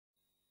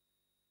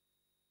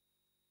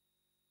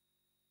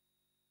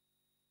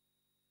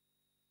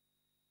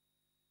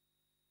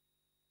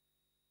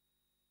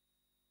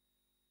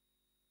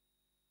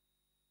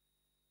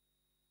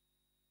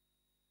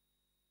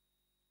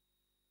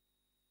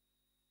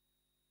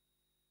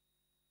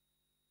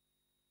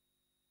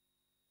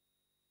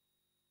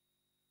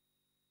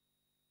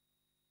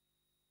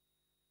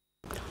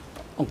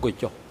អង្គុយ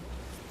ចុះ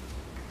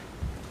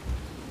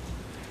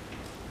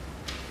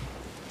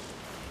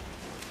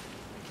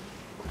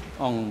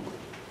អង្គ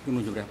ជំ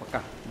នុំជម្រះប្រកា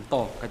សបន្ត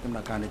កិច្ចដំ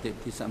ណើរការនីតិ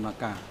វិធីសកម្ម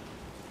ភាព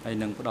ហើយ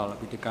នឹងផ្ដល់អ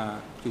ភិធិការ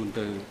ជូន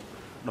ទៅ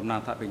ដំណើរ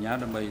ថាបញ្ញា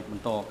ដើម្បីប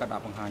ន្តកាត់ដា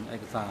ក់បង្ហាញឯ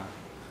កសារ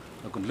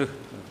គន្លឹះ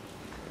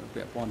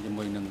ពាក់ព័ន្ធជា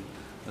មួយនឹង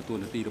ទួល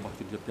នីតិរបស់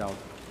ជនជាតិចោទ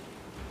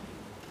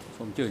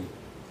សូមអញ្ជើញ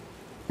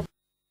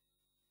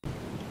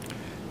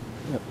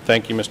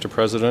Thank you, Mr.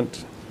 President.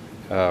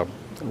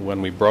 When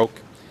we broke,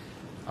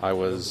 I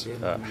was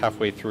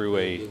halfway through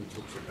a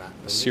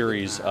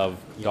series of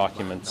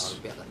documents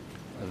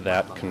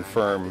that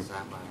confirm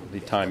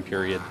the time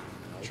period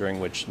during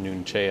which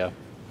Nuon Chea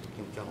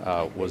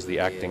was the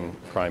acting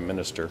Prime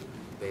Minister.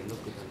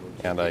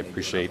 And I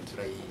appreciate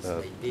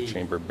the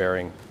Chamber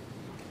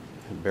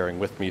bearing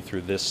with me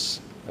through this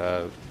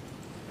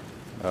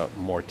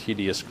more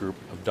tedious group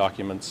of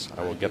documents.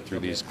 I will get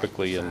through these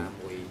quickly and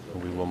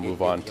we will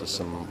move on to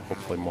some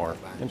hopefully more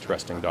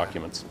interesting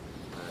documents.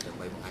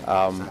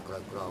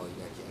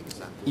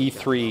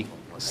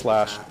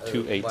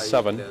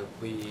 E3/287,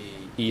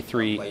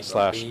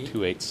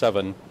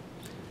 E3/287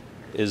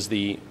 is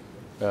the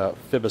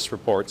FIBIS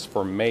reports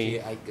for May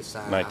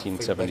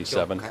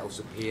 1977,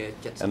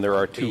 and there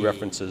are two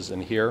references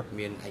in here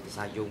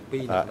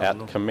at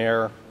Khmer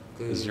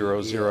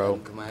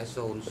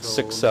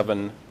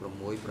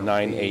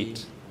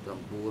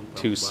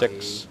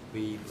 00679826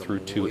 through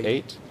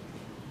 28,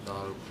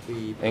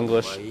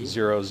 English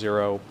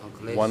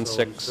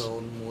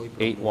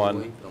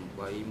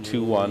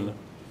 00168121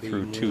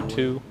 through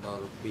 22,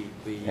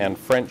 and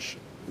French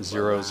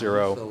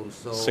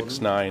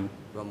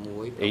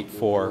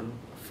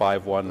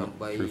 00698451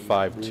 through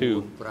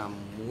 52.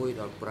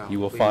 You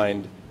will find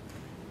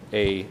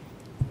a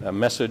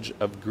message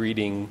of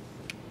greeting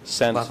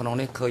sent by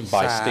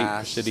State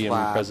Presidium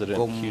President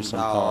Khieu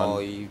Samphan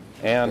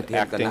and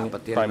Acting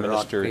Prime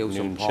Minister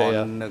Nuon Chea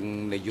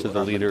to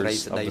the leaders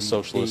of the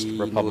Socialist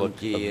Republic of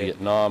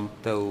Vietnam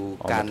on the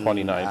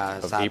 29th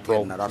of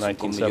April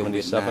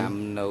 1977,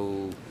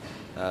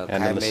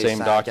 and in the same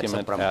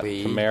document at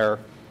Khmer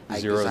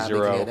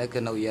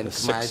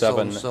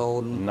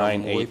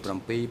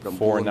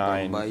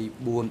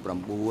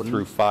 00679849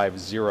 through 50,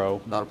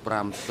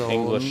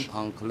 English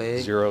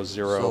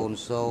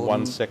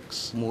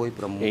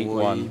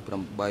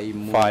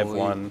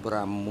 00168151,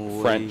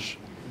 French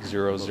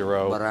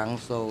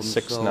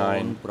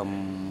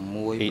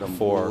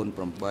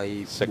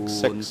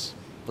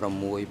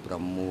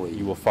 00698466.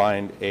 You will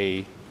find a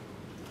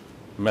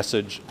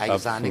message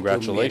of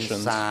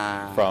congratulations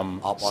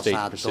from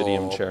State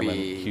Presidium Chairman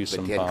Khieu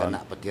Samphan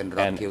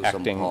and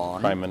Acting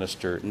Prime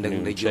Minister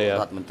Nuon Chea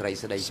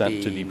sent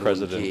to the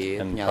President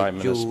and Prime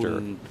Minister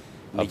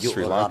of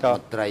Sri Lanka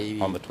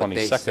on the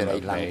 22nd of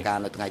May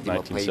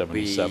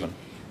 1977.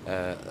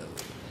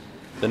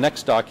 The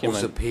next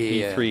document,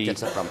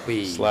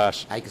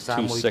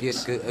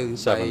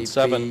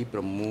 E3/2677,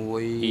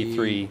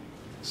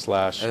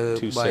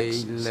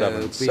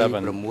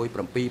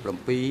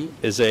 E3/2677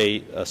 is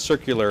a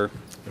circular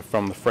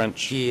from the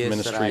French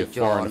Ministry of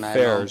Foreign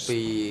Affairs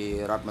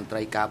dated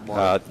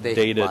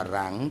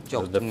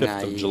the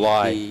 5th of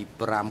July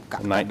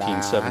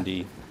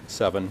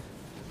 1977.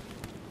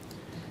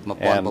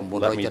 And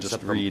let me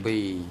just read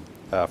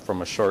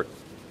from a short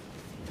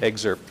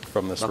excerpt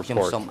from this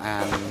report from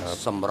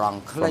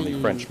the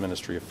French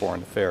Ministry of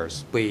Foreign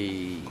Affairs.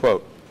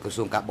 Quote,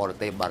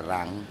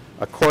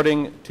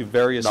 according to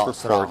various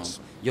reports,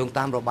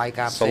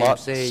 Salat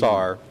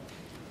Sar,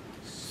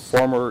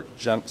 former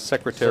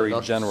Secretary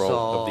General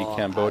of the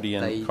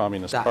Cambodian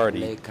Communist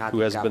Party, who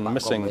has been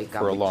missing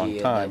for a long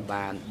time,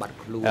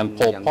 and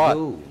Pol Pot,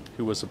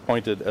 who was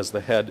appointed as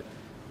the head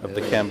of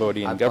the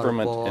Cambodian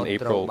government in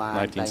April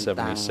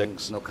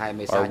 1976,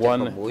 are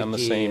one and the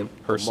same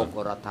person.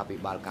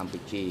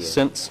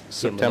 Since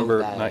September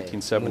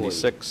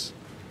 1976,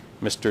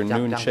 Mr.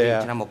 Nuon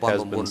Chea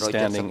has been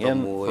standing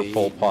in for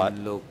Pol Pot,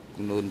 but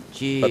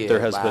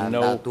there has been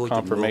no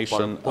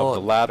confirmation of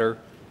the latter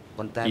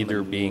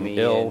either being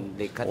ill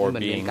or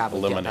being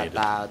eliminated.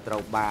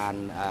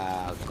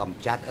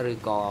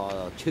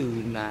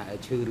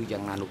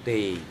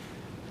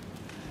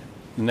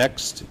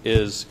 Next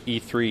is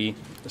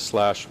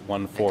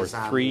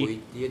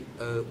E3/143,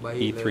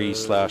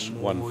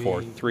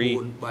 E3/143.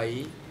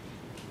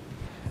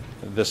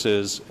 This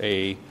is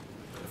a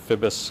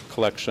FIBIS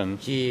collection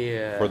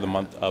for the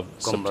month of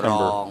September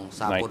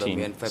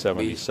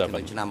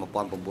 1977.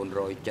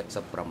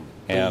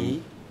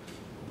 And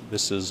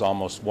this is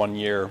almost 1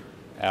 year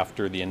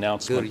after the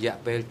announcement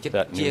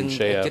that Nuon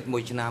Chea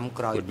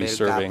would be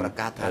serving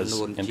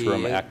as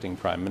interim acting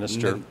Prime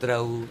Minister.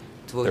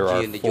 There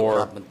are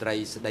 4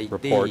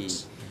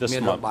 reports this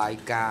month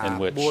in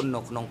which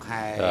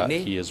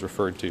he is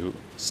referred to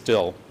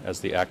still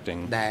as the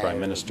acting Prime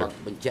Minister. At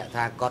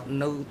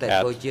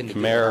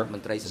Khmer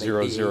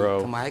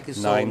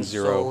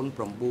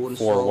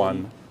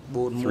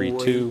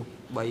 00904132,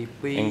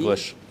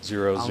 English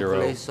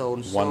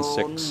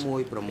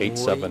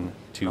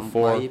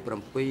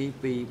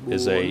 00168724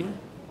 is a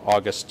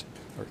August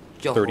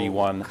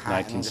 31,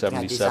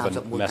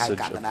 1977 message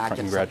of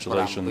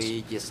congratulations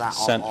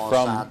sent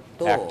from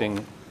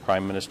Acting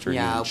Prime Minister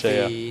Nun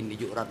Chea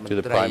to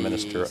the Prime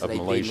Minister of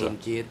Malaysia at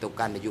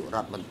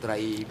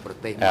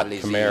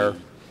Khmer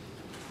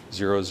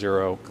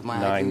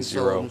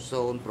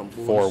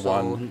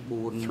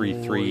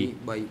 00904133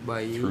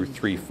 through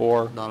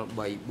 34,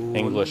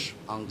 English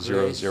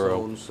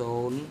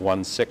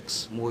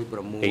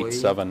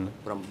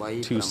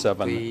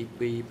 00168727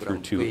 through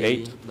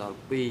 28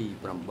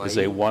 is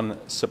a 1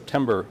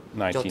 September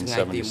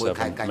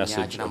 1977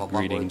 message of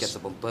greetings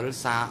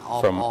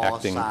from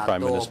Acting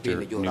Prime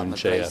Minister Nun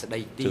Chea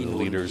to the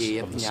leaders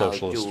of the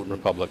Socialist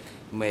Republic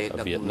of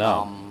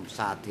Vietnam.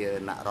 At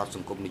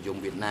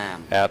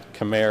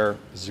Khmer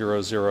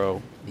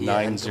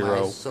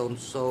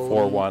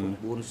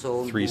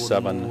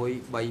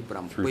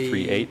 00904137 through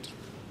 38,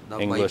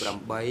 English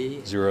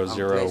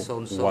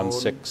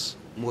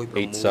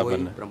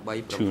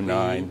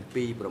 00168729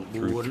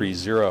 through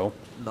 30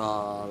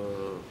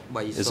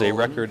 is a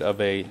record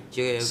of a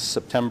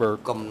September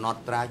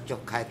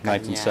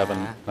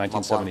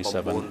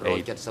 1977,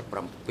 a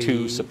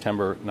 2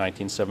 September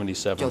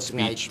 1977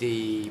 speech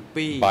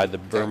by the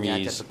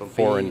Burmese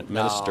foreign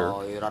minister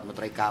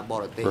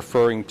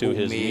referring to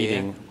his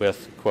meeting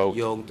with, quote,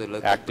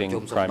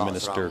 Acting Prime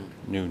Minister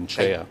Nun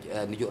Chea,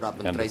 end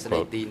of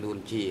quote.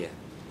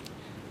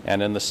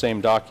 And in the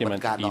same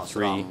document,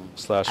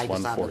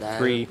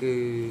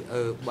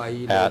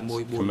 E3/143, at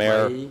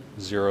Khmer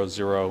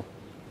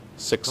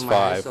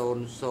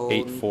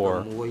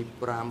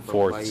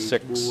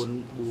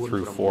 00658446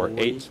 through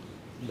 48,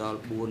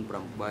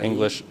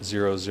 English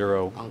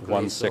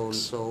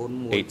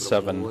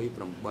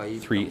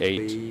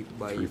 00168738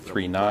 through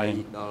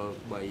 39,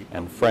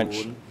 and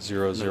French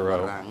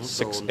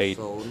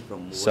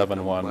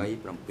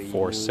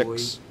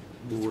 00687146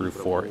 through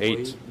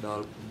 48.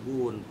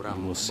 You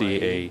will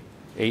see a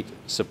 8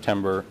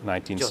 September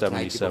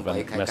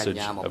 1977 message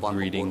of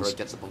greetings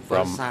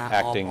from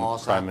Acting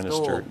Prime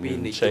Minister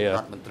Nun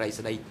Chea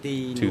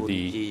to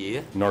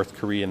the North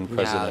Korean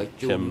President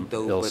Kim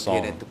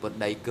Il-sung.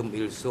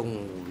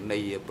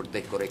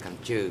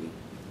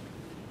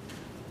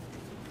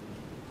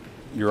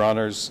 Your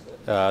Honors,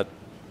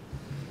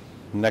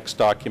 next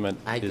document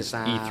is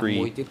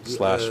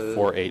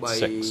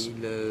E3/486.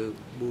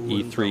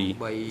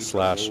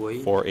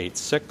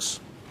 E3/486.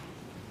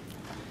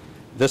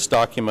 This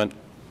document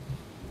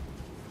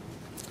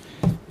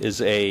is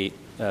a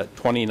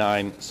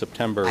 29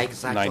 September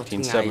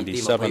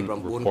 1977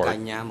 report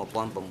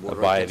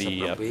by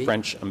the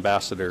French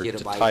ambassador to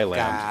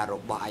Thailand,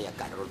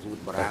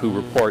 who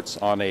reports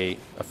on an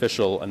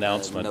official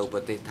announcement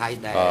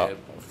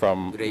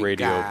from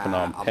Radio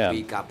Phnom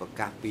Penh.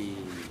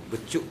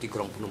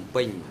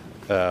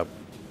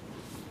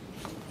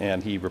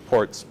 And he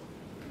reports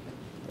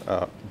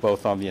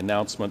both on the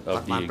announcement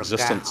of the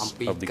existence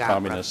of the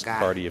Communist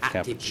Party of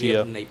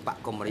Kampuchea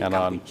and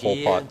on Pol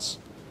Pot's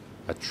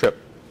trip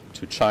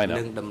to China.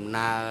 And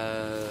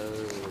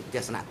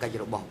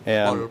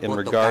in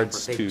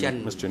regards to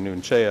Mr.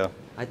 Nun Chea,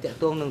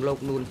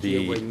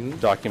 the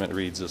document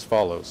reads as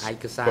follows,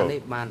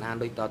 quote,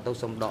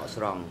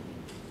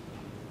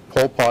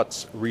 Pol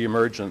Pot's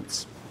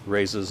reemergence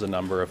raises a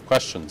number of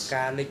questions.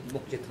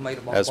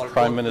 As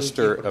Prime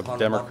Minister of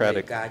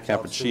Democratic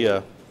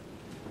Kampuchea,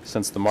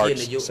 since the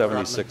March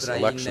 76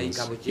 elections,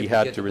 he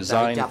had to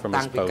resign from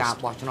his post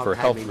for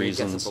health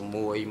reasons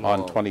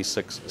on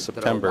 26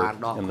 September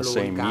in the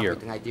same year.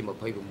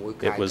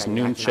 It was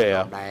Nun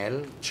Chea,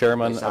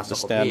 chairman of the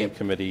Standing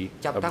Committee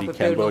of the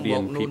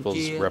Cambodian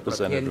People's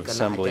Representative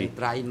Assembly,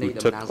 who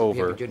took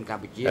over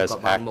as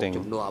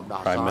acting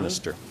Prime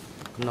Minister.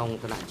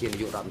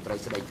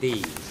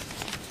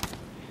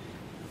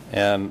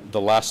 And the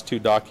last two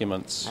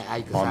documents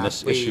on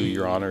this issue,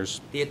 Your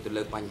Honors,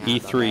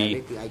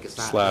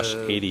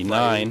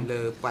 E3/89,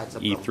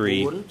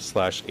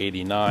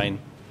 E3/89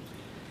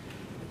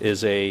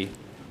 is a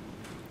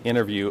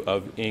interview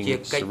of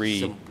Ieng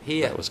Sary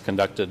that was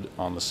conducted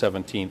on the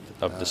 17th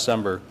of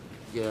December,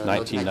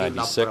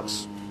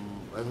 1996.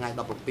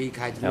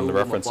 And the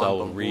reference I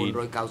will read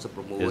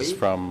is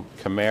from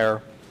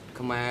Khmer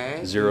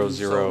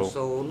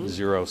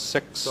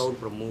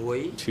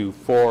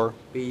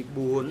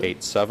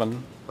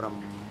 00062487,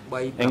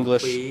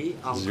 English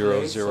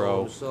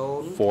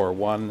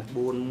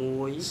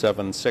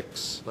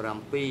 00417626,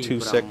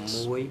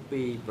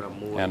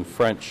 and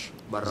French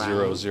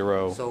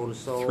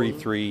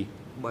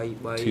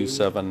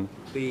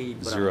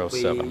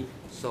 00332707.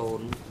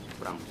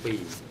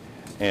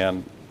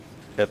 And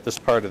at this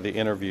part of the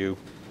interview,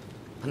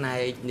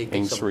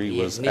 Ieng Sary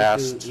was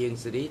asked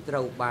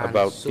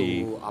about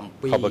the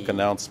public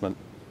announcement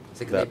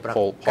that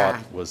Pol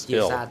Pot was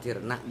ill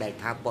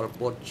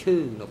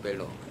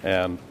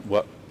and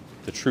what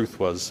the truth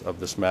was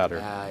of this matter.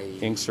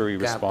 Ieng Sary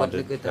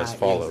responded as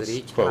follows,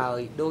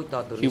 quote,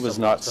 he was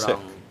not sick.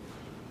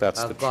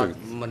 That's the truth.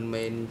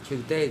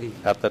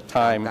 At that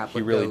time,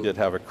 he really did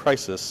have a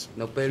crisis.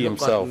 He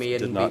himself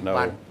did not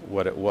know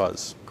what it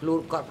was.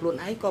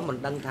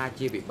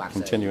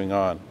 Continuing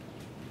on.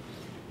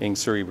 Ieng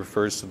Sary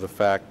refers to the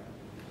fact,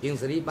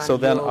 so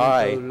then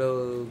I,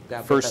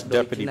 first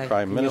Deputy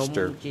Prime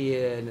Minister,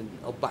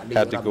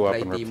 had to go up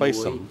and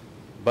replace him.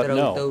 But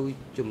no,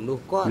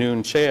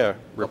 Noon Chea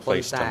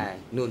replaced him.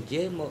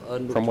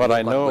 From what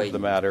I know of the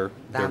matter,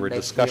 there were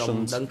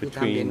discussions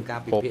between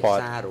Pol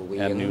Pot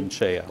and Noon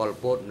Chea.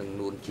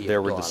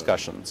 There were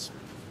discussions.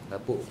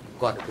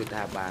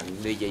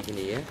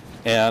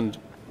 And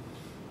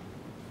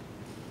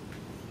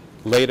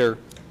later,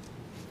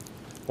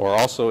 or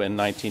also in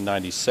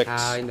 1996,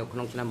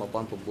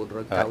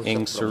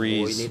 Ieng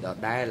Sary's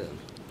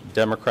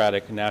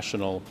Democratic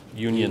National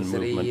Union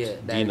Movement,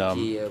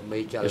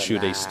 DNUM,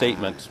 issued a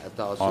statement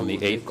on the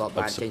 8th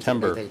of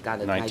September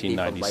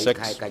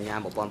 1996,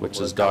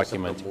 which is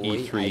document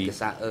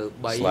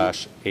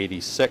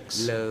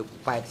E3/86.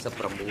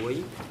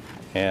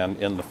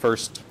 And in the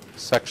first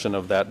section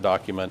of that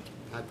document,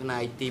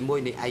 made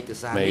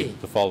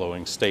the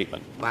following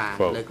statement,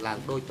 quote,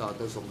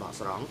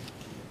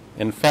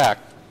 in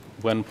fact,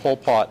 when Pol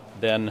Pot,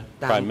 then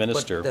Prime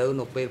Minister,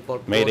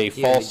 made a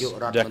false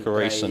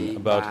declaration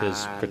about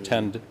his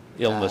pretend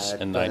illness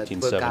in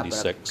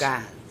 1976,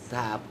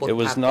 it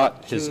was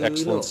not His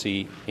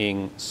Excellency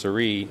Ieng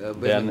Sary,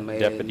 then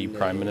Deputy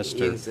Prime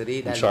Minister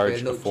in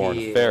charge of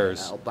Foreign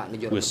Affairs,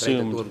 who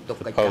assumed the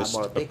post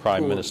of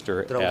Prime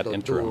Minister ad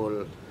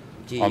interim.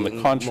 On the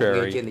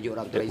contrary,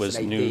 it was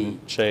Noon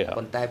Chea,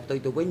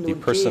 the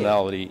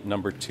personality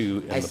number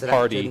 2 in the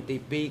party,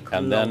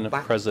 and then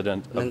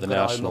President of the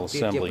National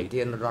Assembly,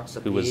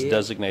 who was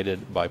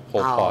designated by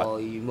Pol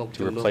Pot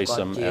to replace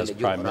him as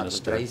Prime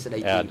Minister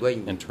ad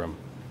interim.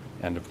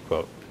 End of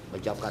quote.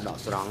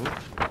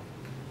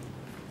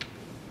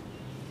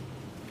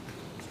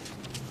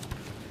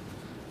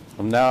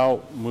 We'll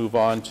now move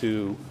on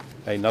to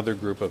another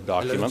group of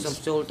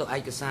documents.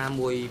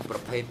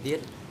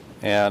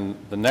 And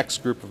the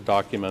next group of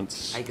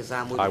documents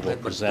I will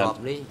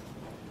present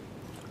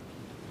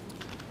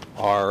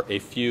are a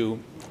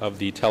few of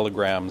the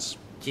telegrams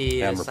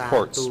and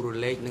reports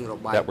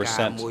that were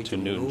sent to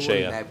Noon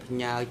Chea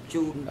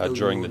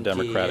during the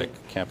Democratic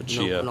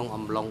Kampuchea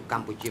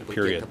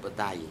period.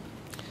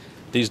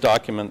 These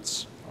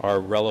documents are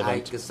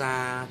relevant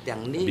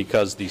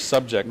because the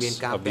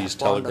subjects of these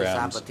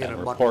telegrams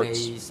and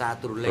reports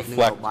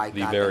reflect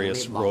the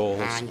various roles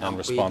and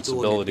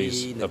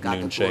responsibilities of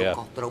Noon Chea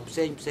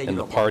in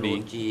the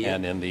party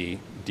and in the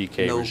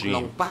DK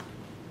regime.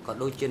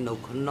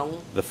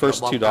 The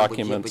first two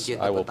documents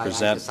I will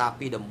present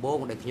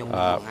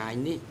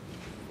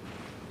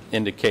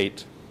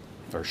indicate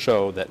or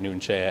show that Noon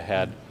Chea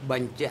had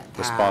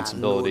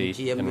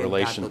responsibility in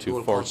relation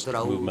to forced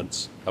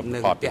movements of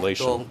the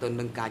population.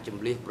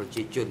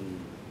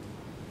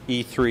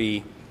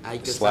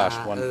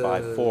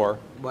 E3/154,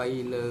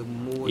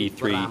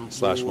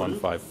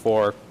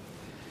 E3/154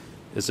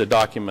 is a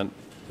document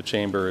the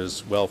Chamber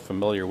is well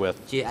familiar with.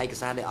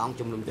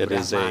 It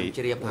is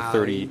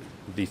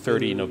the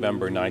 30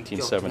 November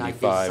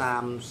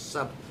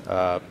 1975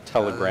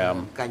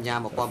 telegram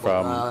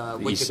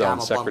from the East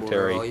Zone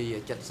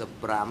Secretary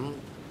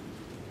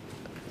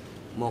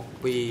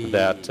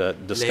that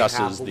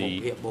discusses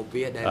the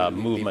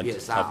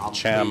movement of the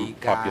Cham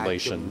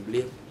population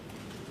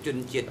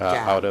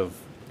out of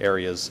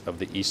areas of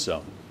the East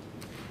Zone.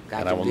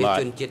 And I will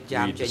not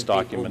read this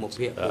document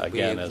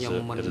again, as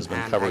it has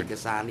been covered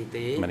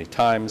many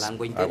times.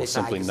 I will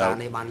simply note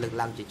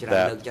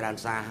that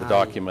the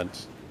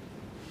document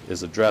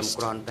is addressed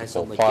to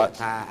Pol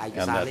Pot,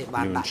 and that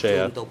Noon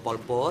Chea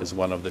is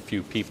one of the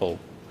few people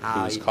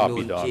who is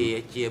copied on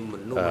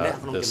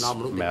this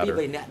matter.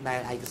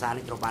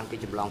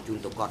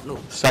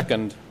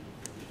 Second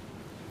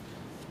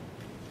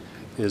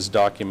is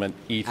document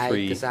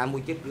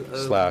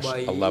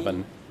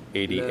E3/1188.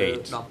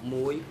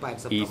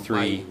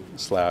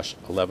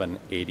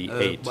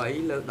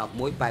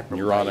 E3/1188.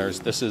 Your Honors,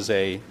 this is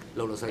a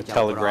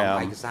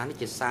telegram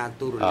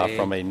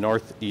from a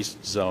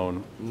Northeast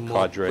Zone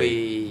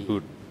cadre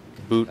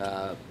boot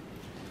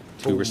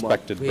to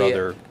respected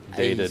brother,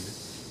 dated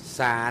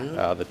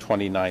the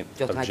 29th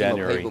of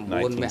January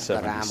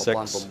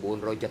 1976,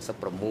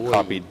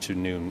 copied to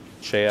Noon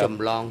Chea,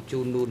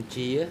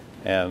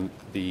 and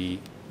the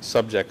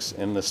subjects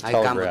in this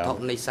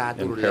telegram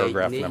in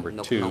paragraph number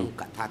 2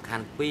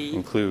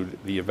 include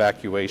the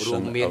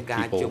evacuation of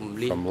people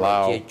from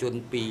Lao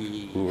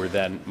who were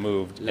then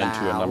moved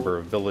into a number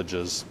of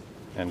villages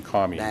and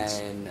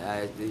communes.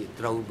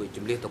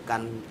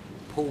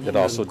 It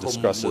also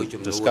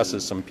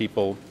discusses some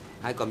people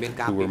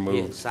who were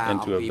moved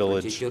into a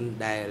village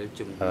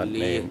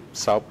named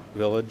Saup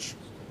Village.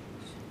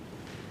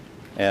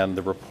 And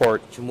the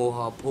report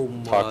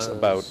talks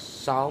about,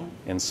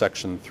 in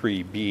section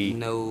 3B,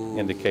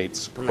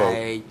 indicates,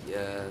 quote,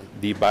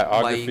 the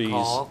biographies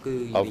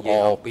of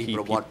all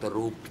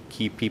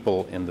key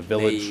people in the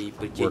village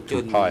were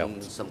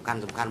compiled.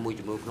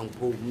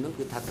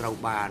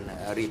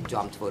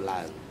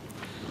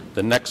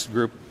 The next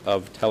group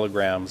of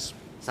telegrams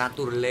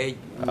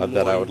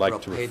that I would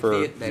like to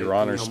refer Your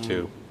Honors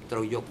to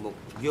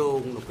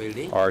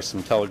are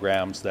some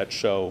telegrams that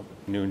show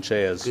Nuon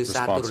Chea's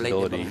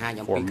responsibility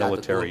for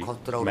military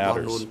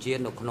matters.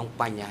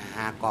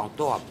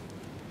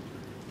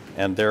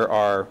 And there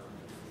are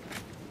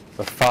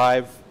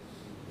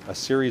a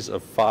series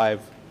of 5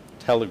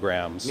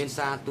 telegrams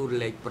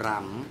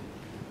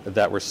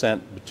that were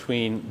sent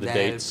between the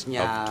dates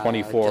of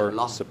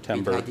 24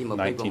 September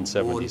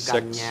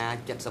 1976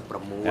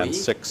 and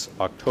 6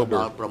 October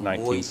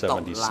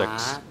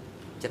 1976.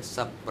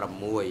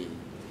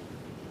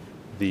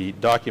 The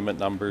document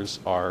numbers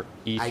are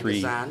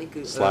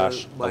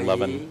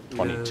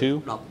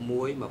E3/1122,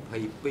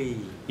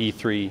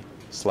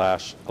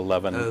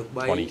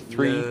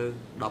 E3/1123,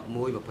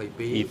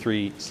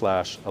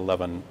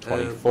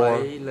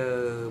 E3/1124,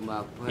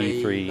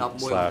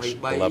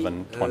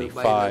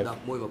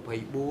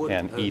 E3/1125,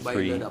 and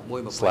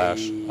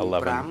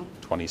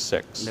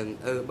E3/1126.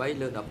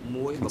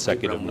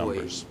 Consecutive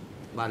numbers,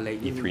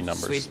 E3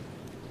 numbers.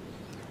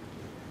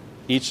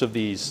 Each of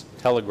these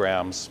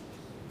telegrams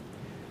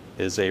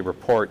is a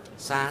report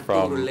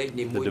from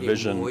the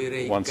Division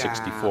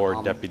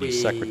 164 Deputy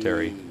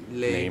Secretary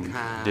named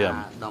Dim.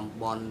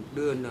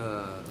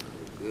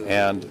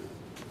 And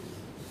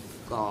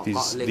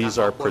these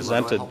are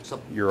presented,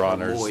 Your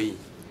Honors,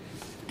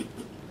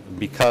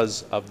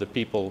 because of the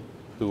people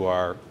who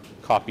are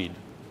copied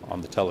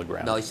on the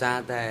telegram.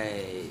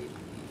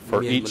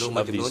 For each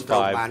of these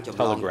 5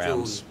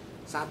 telegrams,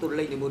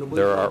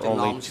 there are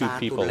only 2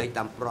 people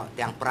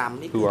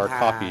who are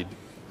copied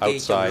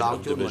outside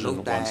of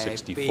Division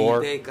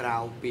 164.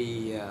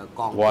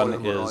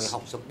 One is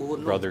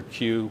Brother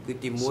Q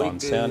Son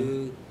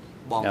Sen,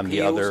 and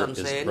the other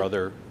is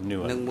Brother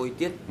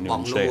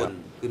Nuon Chea.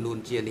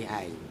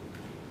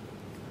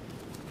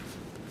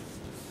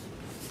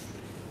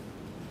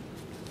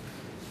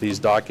 These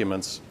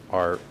documents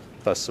are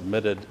thus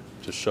submitted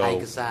to show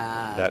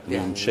that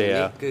Nuon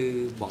Chea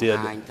did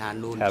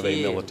have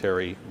a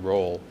military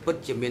role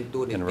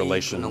in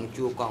relation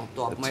to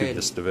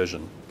this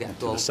division,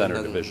 to the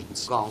center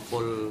divisions.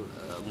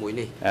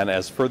 And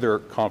as further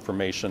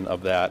confirmation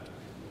of that,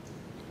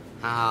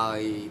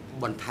 I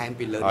would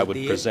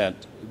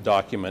present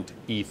document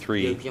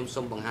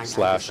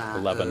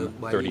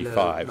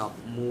E3/1135,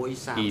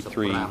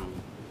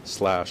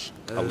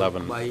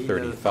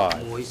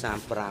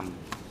 E3/1135.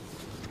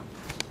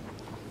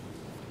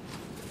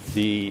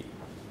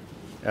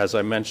 As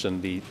I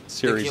mentioned, the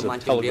series of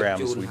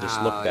telegrams we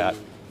just looked at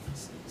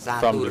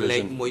from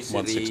Division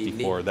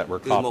 164 that were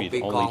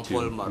copied only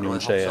to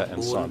Nuon Chea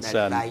and Son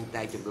Sen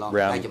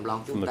ran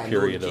from the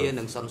period of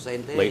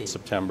late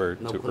September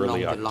to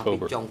early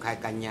October.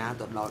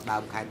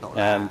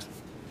 And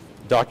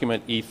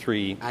document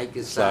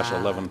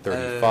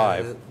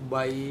E3/1135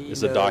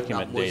 is a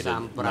document dated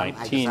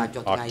 19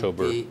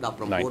 October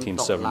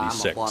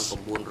 1976.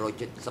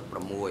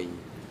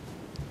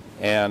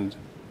 And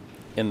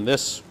in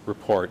this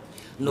report,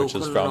 which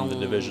is from the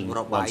Division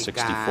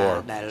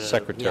 164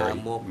 Secretary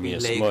Mia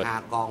Smoot,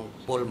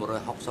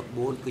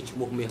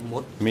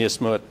 Mia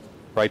Smoot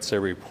writes a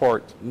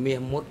report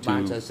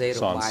to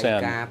Son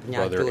Sen,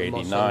 Brother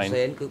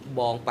 89.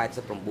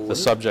 The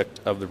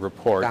subject of the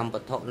report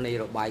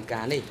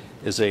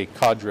is a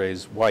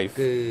cadre's wife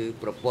who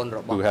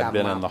had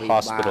been in the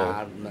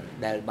hospital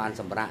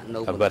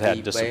but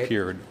had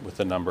disappeared with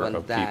a number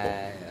of people.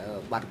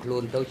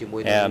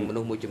 And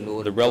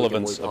the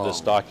relevance of this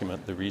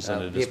document, the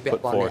reason it is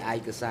put forth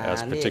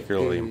as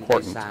particularly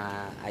important,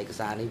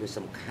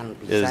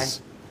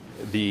 is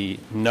the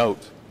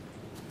note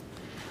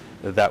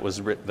that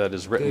is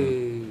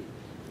written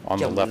on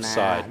the left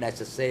side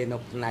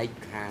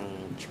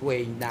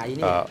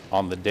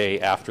on the day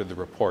after the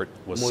report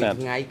was sent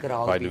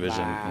by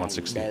Division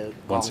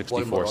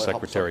 164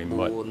 Secretary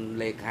Mutt.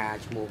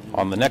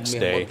 On the next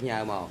day,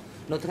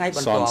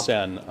 Son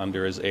Sen,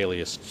 under his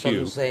alias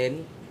Q,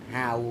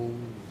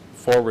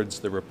 forwards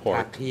the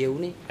report,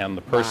 and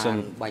the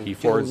person he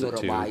forwards it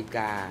to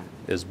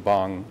is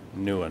Bong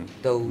Nuon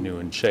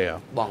Chea.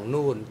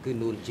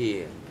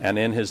 And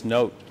in his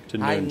note to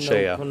Nuon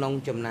Chea,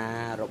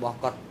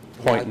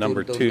 point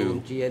number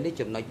 2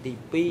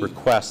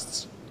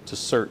 requests to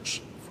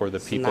search for the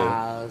people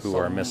who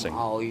are missing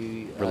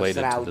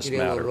related to this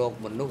matter.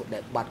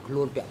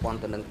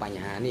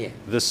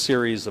 This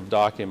series of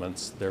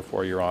documents,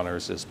 therefore, Your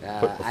Honors, is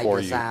put before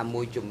you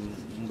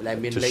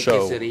to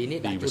show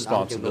the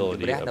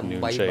responsibility of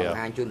Nuon Chea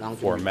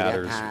for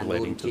matters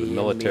relating to the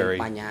military,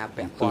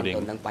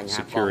 including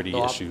security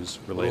issues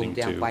relating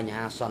to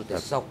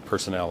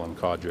personnel and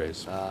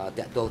cadres.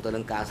 The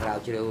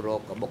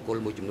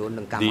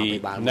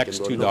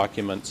next 2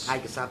 documents,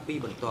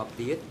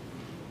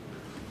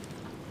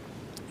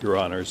 Your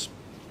Honors,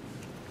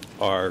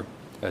 are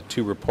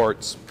 2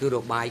 reports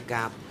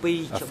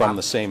from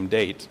the same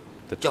date,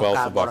 the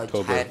 12th of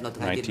October,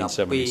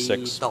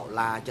 1976.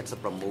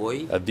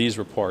 These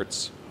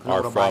reports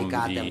are from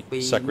the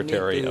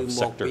Secretary of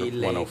Sector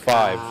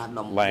 105,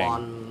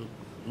 Lang,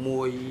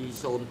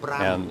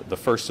 and the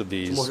first of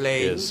these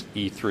is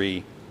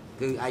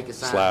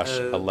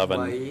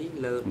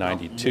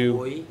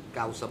E3/1192,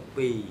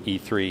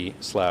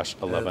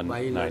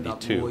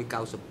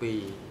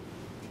 E3/1192.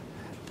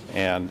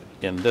 And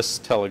in this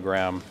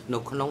telegram,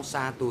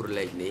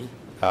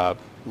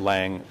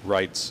 Lang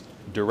writes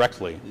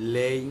directly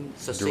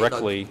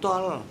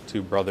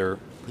to Brother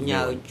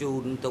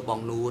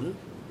Nguyen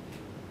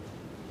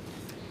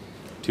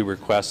to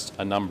request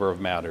a number of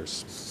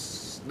matters.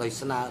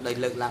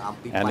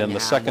 And in the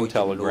second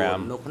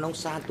telegram,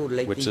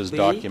 which is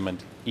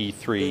document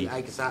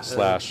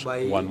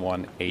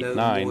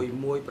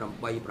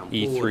E3/1189,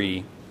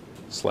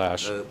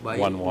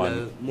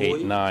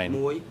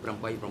 E3/1189,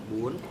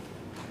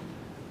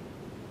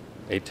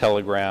 a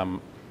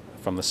telegram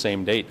from the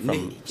same date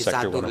from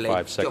Sector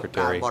 105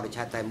 Secretary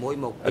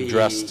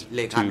addressed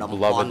to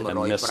beloved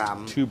and missed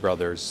two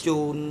brothers,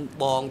 and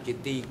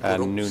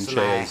Nguyen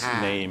Che's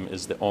name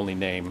is the only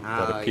name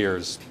that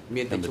appears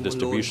in the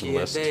distribution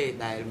list.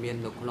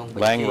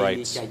 Lang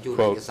writes,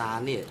 quote,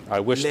 "I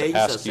wish to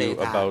ask you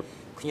about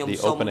the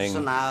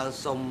opening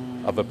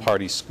of a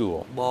party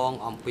school. When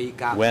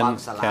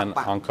can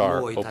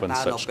Angkar open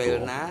such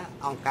school?"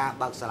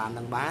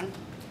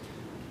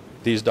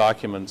 These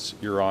documents,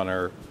 Your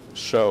Honor,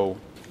 show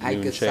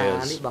Nguyen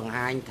Che's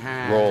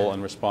role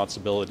and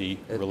responsibility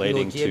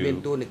relating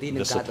to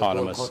this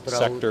autonomous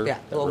sector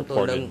that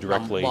reported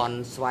directly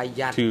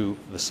to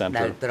the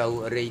center,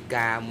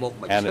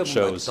 and it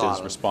shows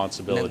his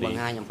responsibility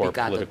for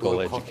political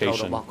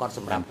education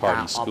and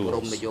party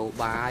schools.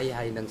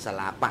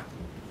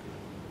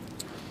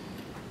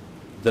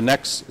 The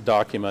next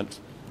document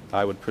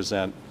I would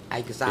present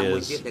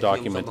is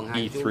document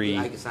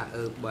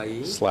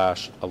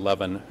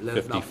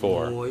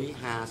E3/1154.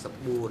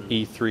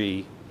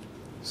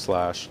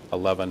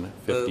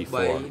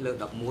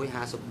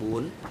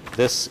 E3/1154.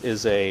 This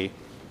is a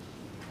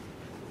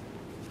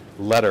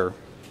letter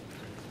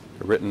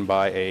written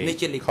by a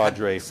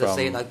cadre from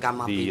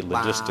the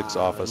logistics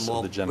office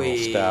of the General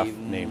Staff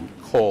named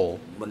Cole,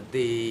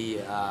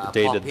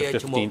 dated the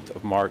 15th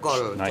of March,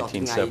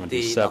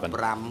 1977.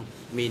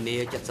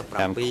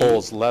 And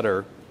Cole's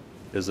letter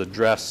is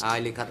addressed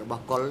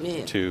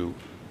to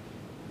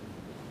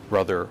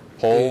Brother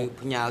Pol,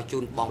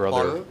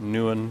 Brother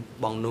Nguyen,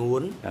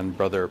 and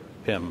Brother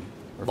Pim,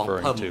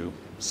 referring to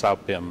Sao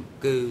Pim,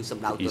 East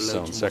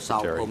Zone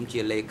Secretary.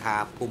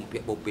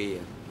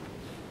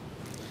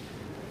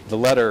 The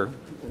letter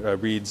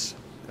reads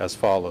as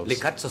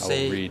follows. I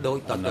will read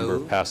a number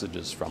of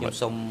passages from it.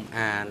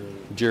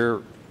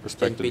 Dear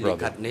respected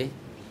brother,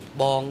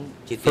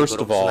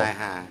 first of all,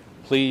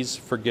 please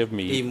forgive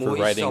me for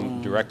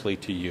writing directly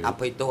to you,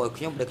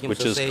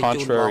 which is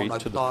contrary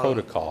to the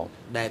protocol,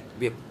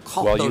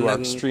 while you are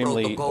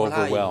extremely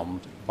overwhelmed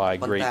by a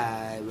great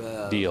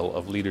deal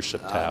of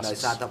leadership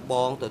tasks.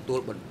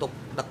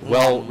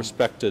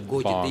 Well-respected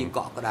Bong,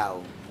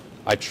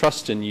 I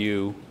trust in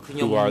you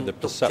who are the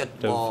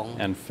perceptive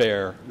and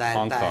fair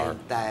Angkar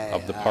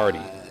of the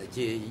party.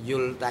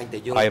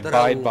 I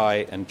abide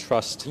by and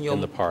trust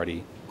in the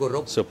party,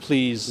 so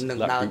please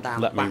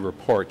let me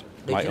report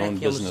my own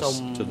business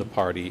to the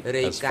party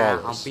as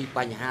follows.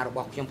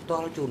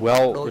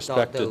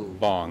 Well-respected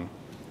Bong,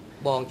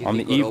 on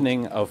the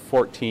evening of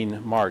 14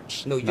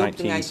 March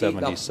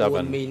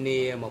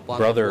 1977,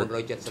 Brother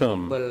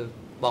Tum,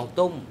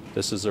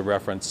 this is a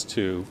reference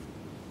to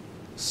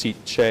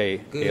Seat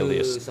Che,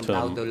 alias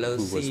Tum,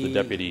 who was the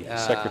Deputy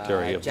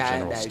Secretary of the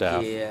General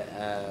Staff.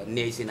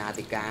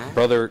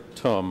 Brother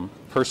Tum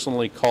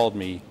personally called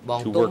me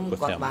to work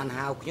with him.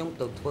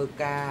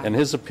 In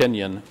his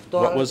opinion,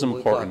 what was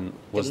important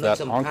was that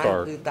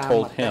Angkar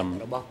told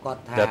him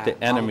that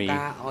the enemy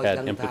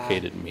had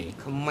implicated me.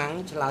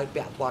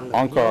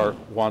 Angkar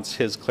wants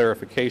his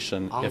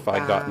clarification if I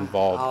got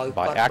involved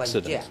by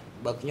accident,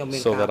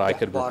 so that I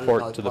could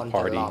report to the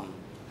party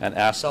and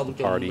ask the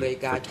party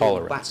for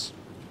tolerance.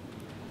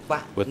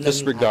 With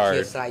this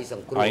regard,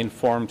 I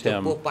informed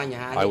him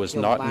I was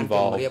not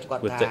involved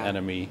with the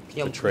enemy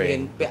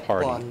betraying the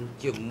party.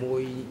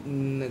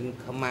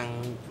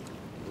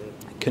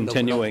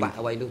 Continuing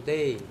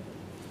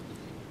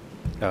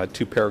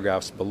 2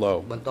 paragraphs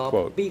below,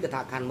 quote,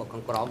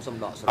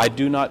 I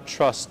do not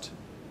trust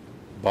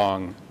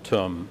Bong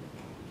Tum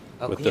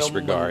with this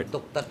regard,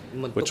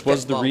 which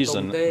was the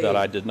reason that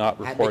I did not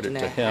report it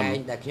to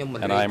him,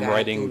 and I am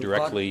writing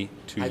directly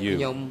to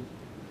you.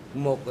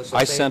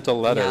 I sent a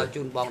letter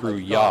through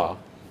Ya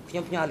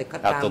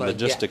at the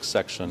logistics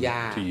section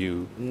to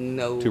you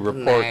to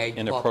report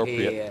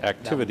inappropriate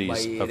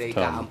activities of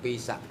Tum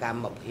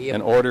in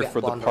order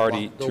for the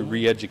party to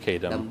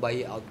re-educate him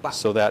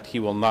so that he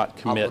will not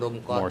commit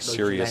more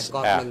serious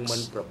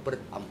acts.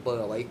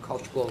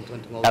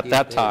 At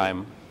that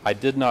time, I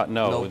did not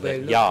know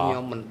that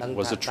Ya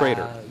was a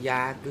traitor.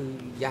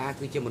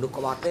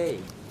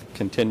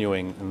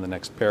 Continuing in the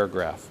next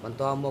paragraph,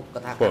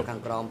 quote,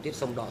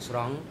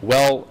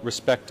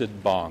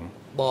 well-respected Bong,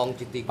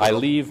 I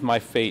leave my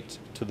fate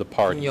to the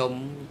party.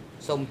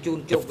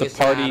 If the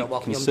party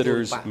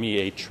considers me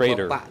a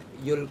traitor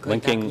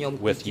linking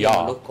with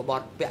Ya,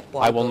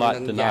 I will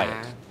not deny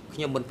it.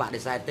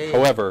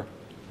 However,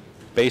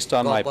 based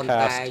on my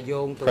past,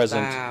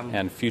 present,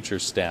 and future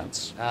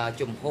stance,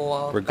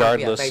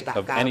 regardless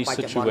of any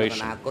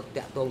situation,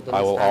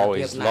 I will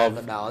always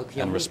love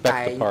and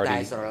respect the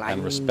party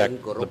and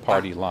respect the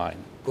party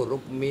line.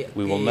 We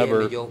will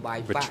never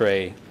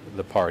betray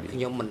the party.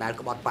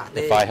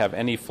 If I have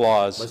any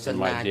flaws in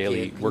my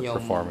daily work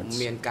performance,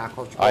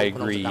 I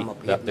agree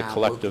that the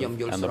collective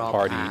and the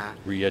party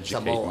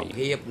re-educate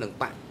me.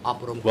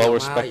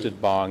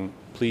 Well-respected Bong,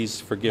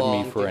 please forgive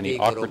me for any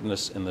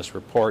awkwardness in this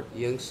report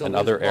and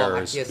other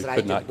errors we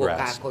could not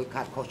grasp.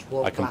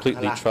 I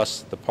completely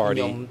trust the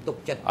party.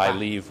 I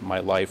leave my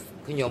life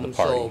to the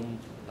party.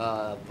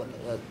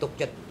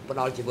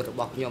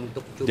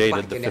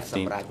 Dated the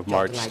 15th of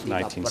March,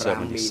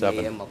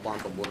 1977.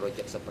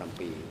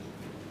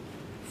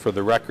 For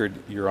the record,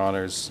 Your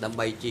Honors,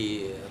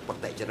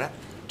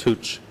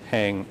 Tuch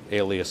Heng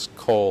alias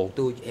Cole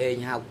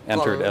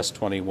entered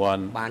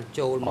S21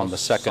 on the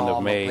 2nd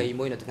of May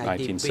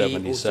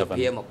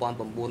 1977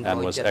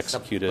 and was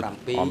executed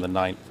on the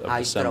 9th of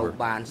December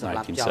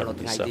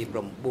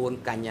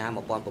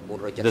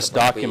 1977. This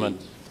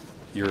document,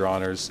 Your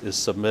Honors, is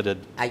submitted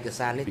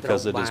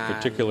because it is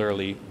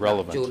particularly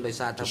relevant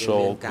to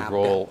show the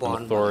role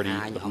and authority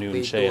of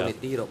Noon Chea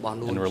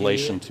in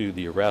relation to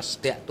the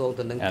arrest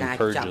and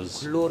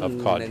purges of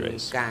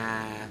cadres.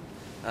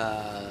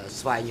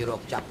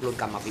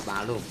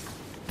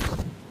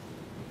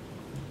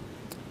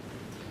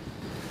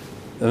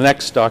 The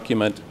next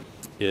document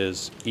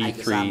is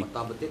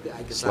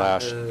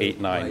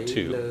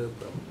E3/892.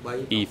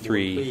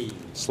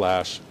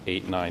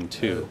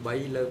 E3/892.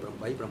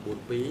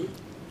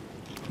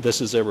 This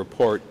is a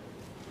report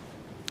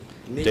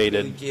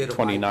dated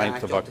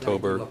 29th of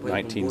October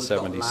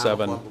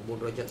 1977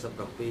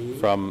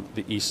 from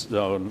the East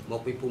Zone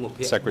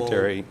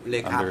Secretary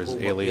under his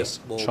alias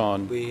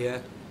Chon,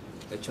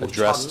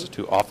 addressed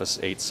to Office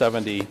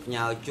 870.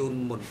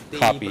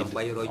 Copied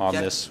on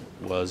this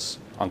was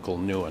Uncle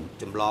Nguyen.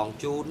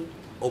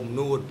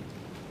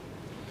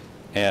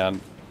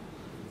 And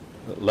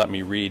let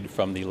me read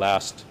from the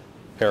last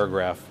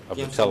paragraph of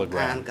the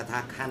telegram.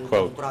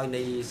 Quote,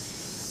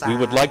 "We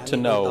would like to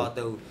know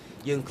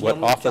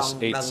what Office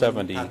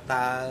 870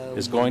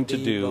 is going to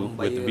do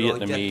with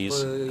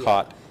Vietnamese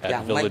caught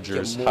at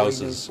villagers'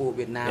 houses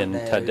in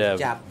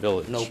Tadev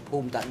village.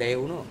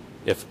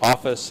 If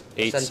Office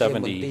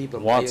 870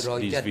 wants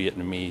these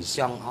Vietnamese,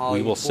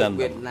 we will send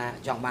them.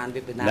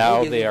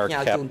 Now they are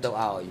kept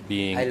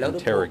being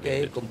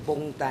interrogated."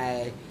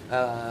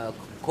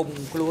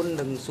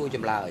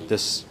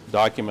 This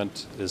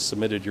document is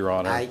submitted, Your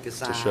Honor,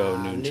 to show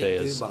Noon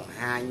Chea's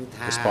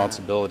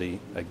responsibility,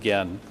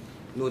 again,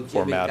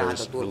 for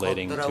matters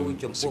relating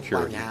to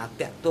security.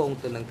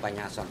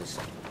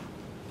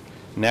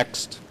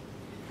 Next,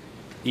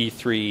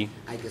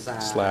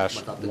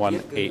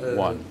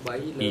 E3/181.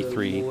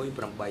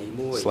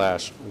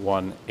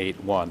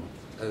 E3/181.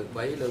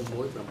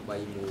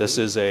 This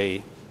is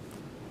a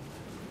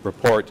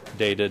report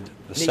dated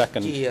the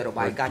 2nd,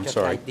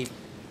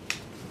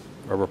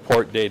 a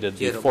report dated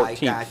the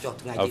 14th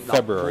of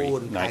February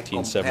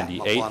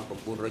 1978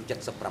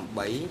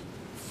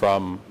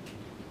 from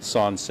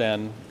Son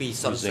Sen,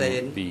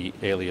 using the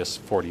alias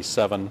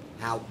 47,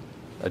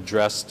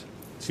 addressed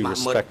to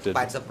respected,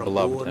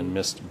 beloved, and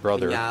missed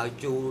brother,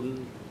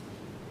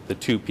 the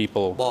two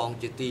people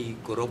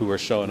who are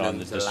shown on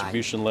the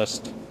distribution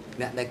list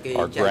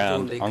are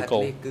Grand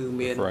Uncle,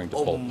 referring to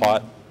Pol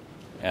Pot,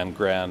 and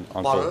Grand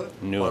Uncle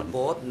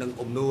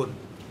Nguyen.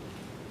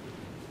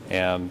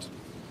 And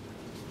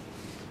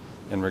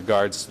in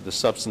regards to the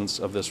substance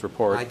of this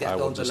report, I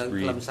will just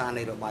read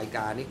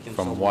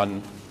from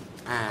one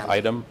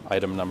item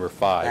number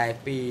 5,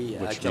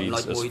 which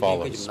reads as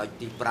follows.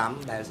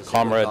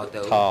 Comrade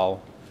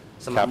Tal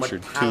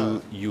captured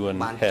 2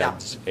 Yuan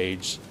heads,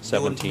 aged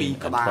 17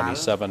 and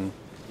 27.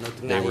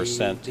 They were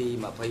sent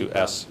to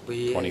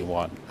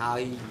S21.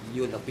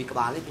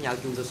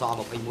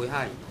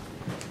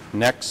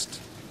 Next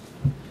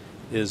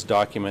is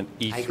document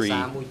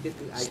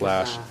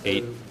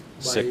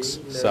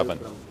E3/867.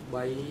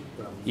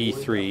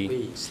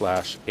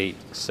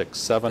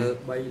 E3/867.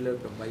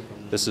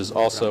 This is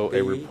also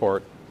a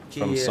report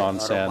from Son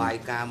Sen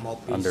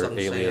under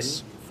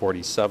alias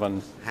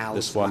 47.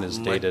 This one is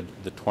dated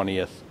the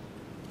 20th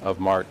of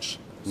March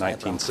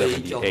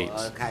 1978.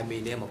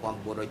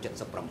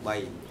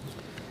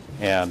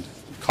 And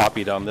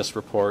copied on this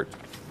report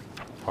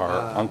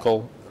are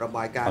Uncle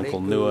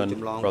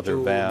Nguyen, Brother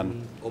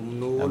Van,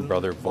 and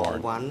Brother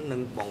Born.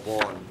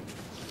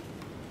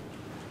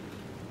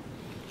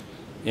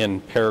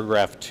 In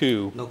paragraph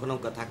 2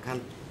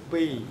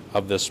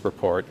 of this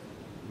report,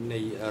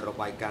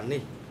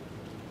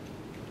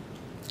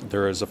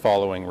 there is a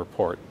following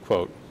report,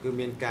 quote,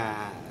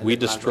 "We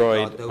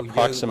destroyed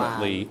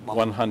approximately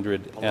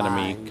 100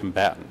 enemy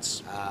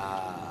combatants.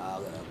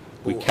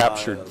 We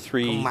captured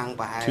 3,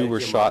 2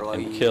 were shot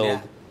and killed,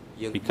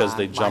 because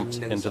they jumped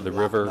into the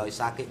river.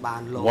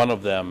 One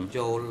of them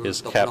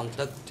is kept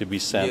to be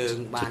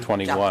sent to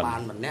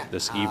 21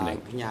 this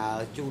evening.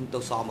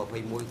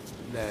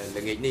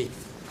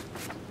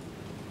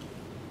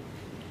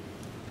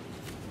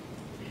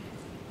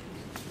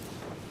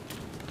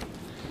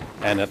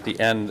 And at the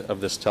end of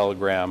this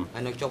telegram,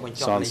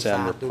 Son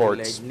Sen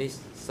reports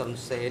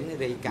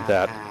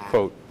that,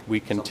 quote, "We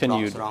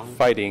continued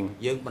fighting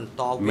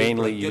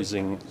mainly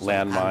using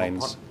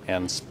landmines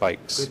and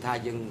spikes,"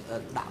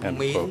 end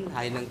quote.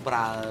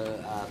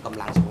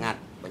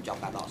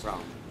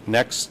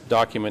 Next,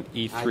 document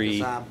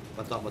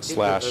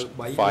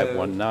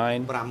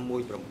E3/519,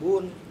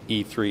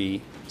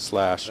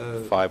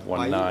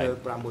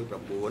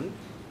 E3/519.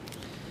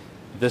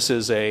 This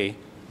is a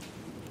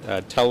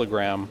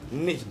telegram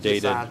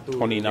dated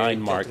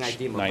 29 March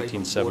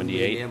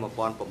 1978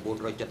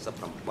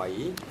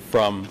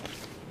 from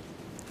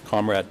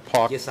Comrade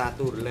Pak,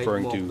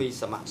 referring to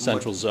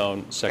Central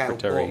Zone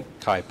Secretary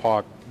Kai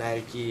Pak,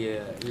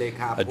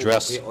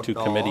 addressed to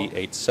Committee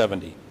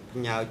 870.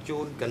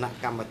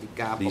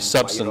 The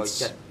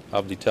substance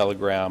of the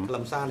telegram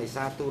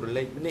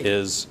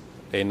is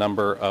a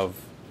number of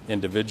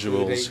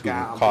individuals who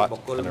were caught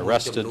and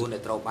arrested,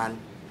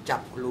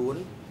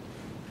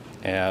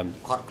 and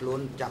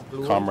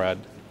Comrade,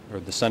 or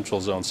the Central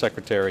Zone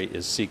Secretary,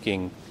 is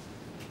seeking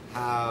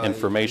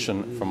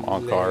information from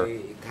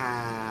Angkar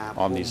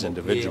on these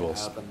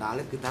individuals.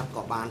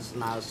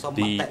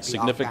 The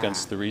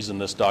significance, the reason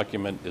this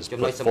document is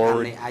put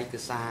forward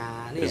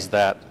is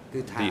that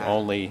the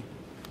only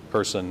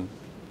person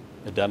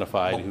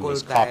identified who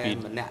was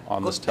copied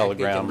on this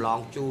telegram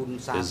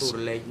is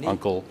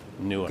Uncle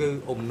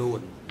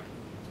Nguyen.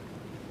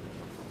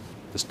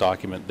 This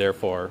document,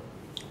 therefore,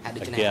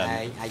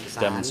 again,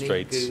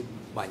 demonstrates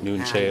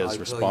Nguyen Chea's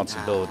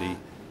responsibility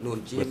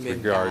with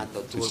regard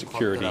to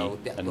security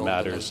and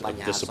matters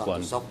of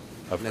discipline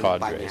of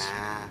cadres.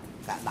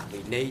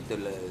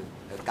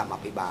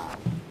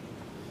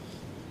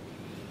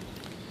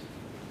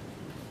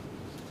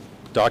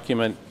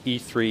 Document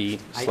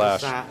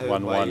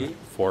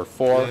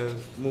E3/1144,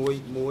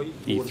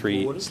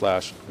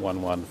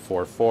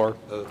 E3/1144.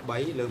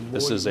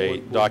 This is a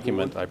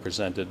document I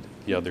presented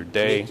the other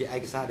day,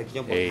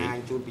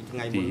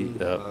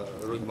 the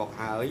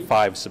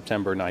 5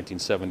 September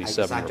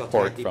 1977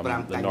 report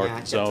from the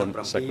North Zone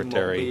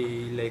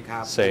Secretary,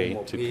 say,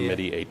 to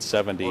Committee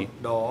 870,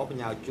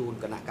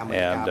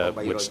 and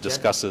which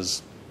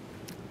discusses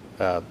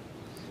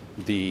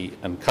the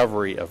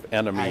uncovery of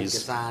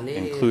enemies,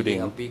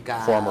 including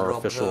former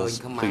officials,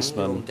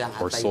 policemen,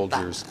 or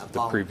soldiers of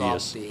the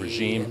previous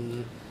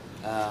regime.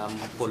 I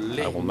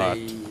will not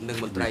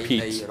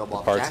repeat the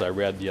parts I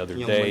read the other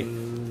day.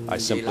 I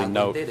simply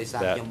note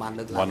that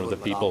one of the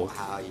people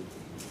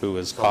who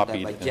is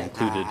copied and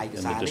included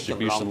in the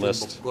distribution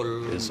list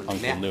is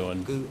Uncle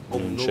Nguyen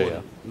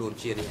Chea.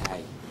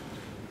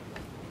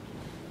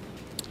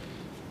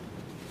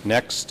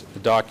 Next,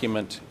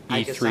 document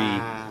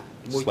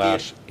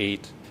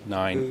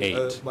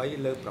E3/898.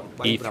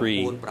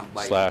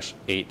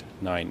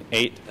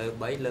 E3/898.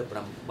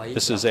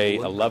 This is a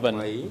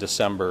 11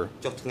 December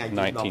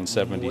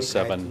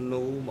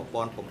 1977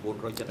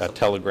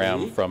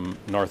 telegram from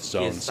North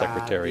Zone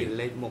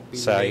Secretary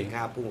Sai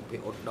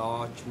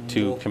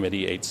to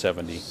Committee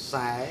 870.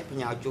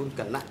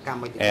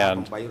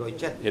 And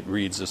it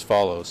reads as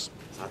follows.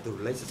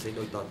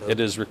 It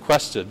is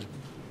requested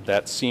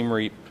that Siem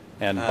Reap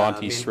and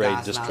Banteay Sray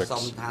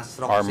districts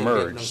are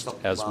merged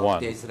as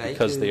one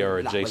because they are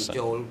adjacent.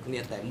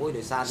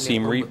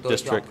 Siem Reap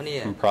district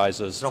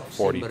comprises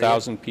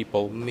 40,000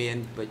 people.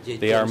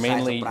 They are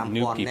mainly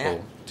new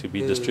people to be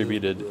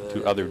distributed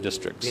to other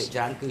districts.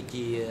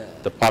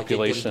 The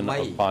population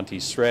of Banteay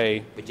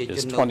Sray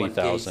is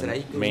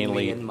 20,000,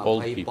 mainly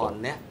old people.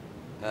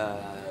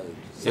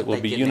 It will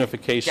be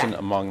unification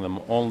among them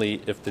only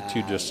if the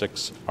two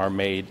districts are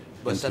made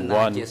into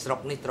one.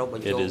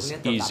 It is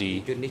easy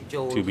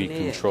to be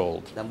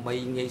controlled.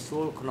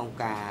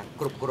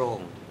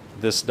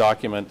 This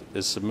document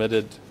is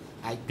submitted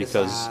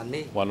because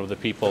one of the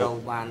people,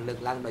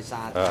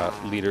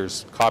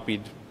 leaders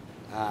copied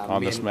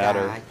on this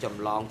matter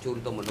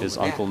is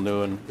Uncle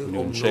Nguyen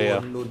Chea,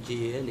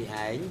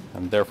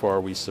 and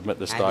therefore we submit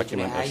this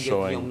document as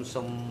showing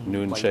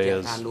Nguyen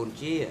Chea's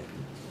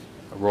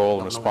role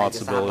and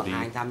responsibility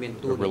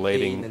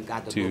relating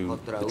to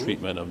the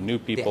treatment of new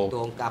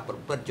people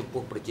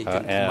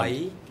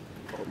and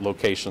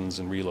locations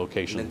and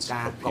relocations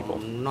of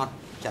people.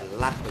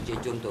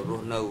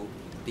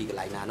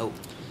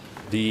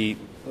 The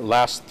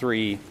last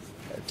three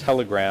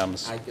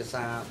telegrams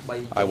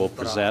I will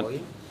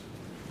present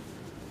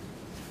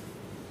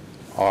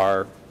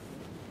are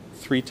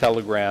three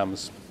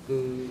telegrams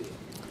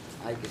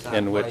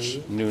in which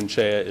Nguyen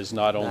Chea is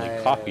not only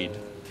copied,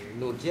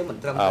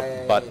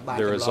 but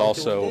there is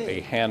also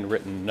a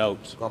handwritten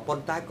note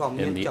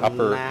in the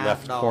upper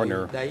left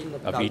corner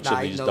of each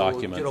of these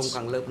documents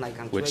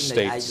which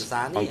states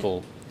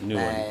Uncle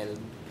Nguyen.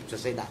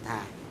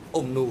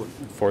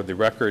 For the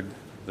record,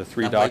 the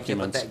three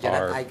documents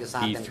are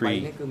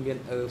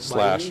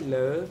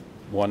E3/1077,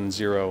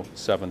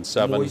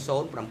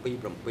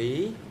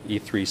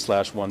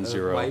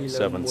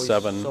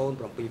 E3/1077,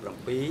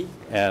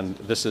 and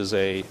this is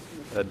a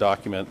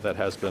document that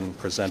has been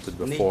presented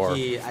before.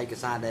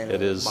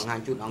 It is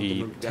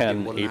the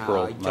 10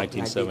 April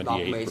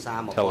 1978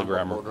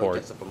 telegram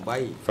report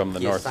from the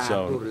North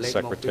Zone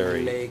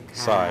Secretary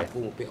Sai,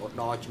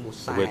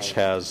 which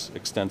has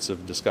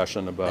extensive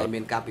discussion about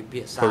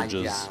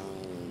purges,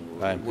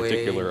 in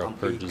particular of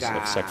purges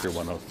of Sector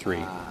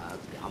 103.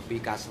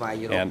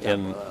 And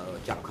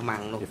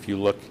if you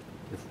look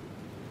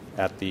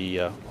at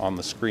the on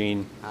the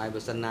screen at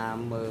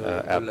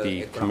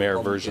the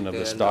Khmer version of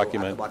this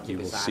document, you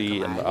will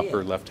see in the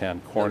upper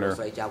left-hand corner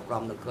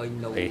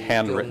a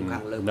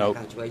handwritten note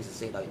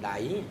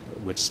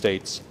which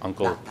states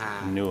Uncle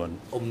Nguyen.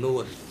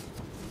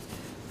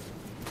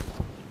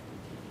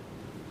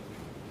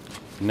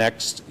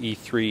 Next,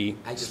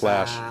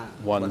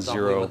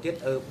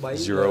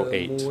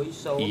 E3/1008,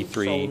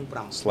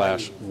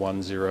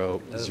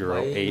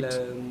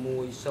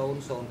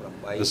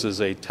 E3/1008. This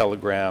is a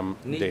telegram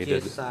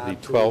dated the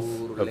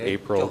 12th of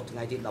April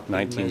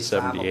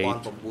 1978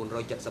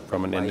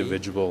 from an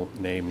individual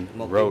named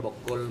Rot.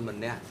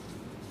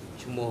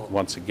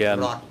 Once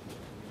again,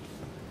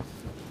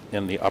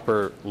 in the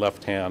upper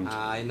left-hand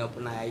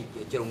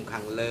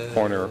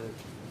corner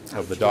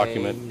of the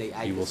document,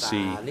 you will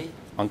see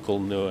Uncle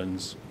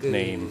Nguyen's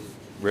name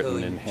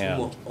written in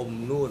hand.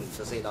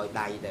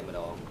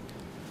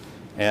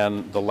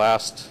 And the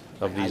last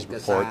of these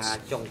reports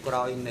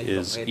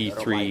is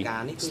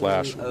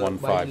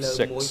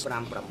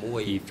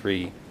E3/156,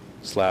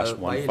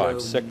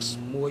 E3/156.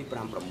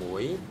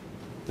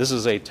 This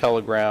is a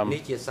telegram,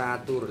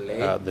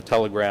 the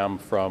telegram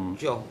from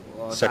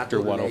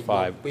Sector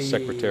 105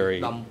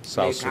 Secretary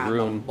Sao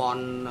Saroon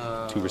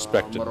to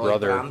respected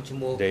brother,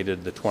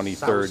 dated the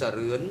 23rd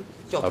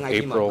of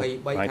April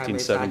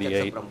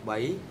 1978.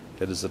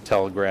 It is a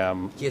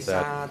telegram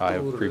that I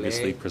have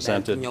previously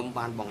presented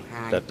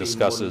that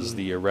discusses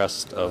the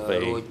arrest of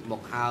the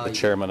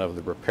chairman of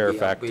the repair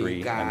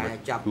factory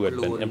who had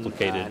been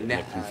implicated in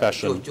a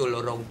confession,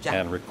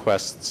 and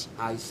requests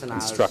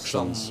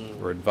instructions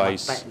or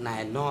advice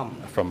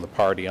from the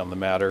party on the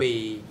matter.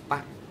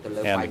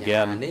 And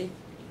again,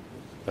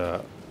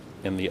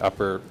 in the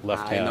upper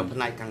left-hand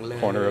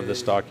corner of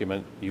this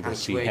document, you will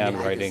see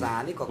handwriting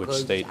which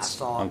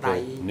states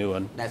Uncle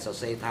Nguyen.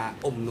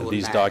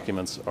 These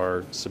documents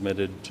are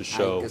submitted to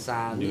show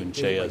Nuon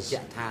Chea's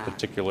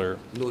particular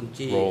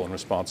role and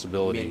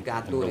responsibility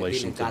in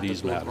relation to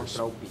these matters.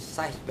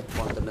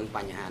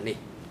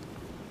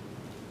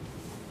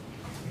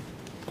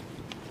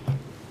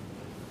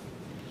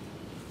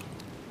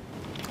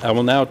 I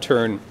will now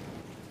turn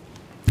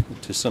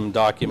to some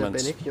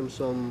documents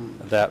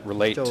that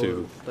relate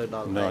to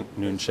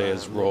Nuon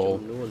Chea's role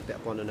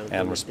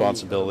and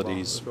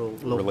responsibilities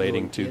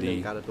relating to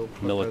the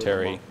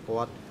military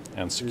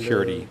and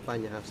security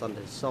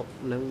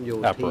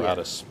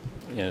apparatus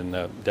in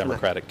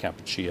democratic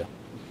Kampuchea.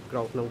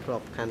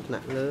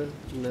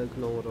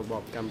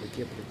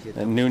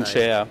 Nuon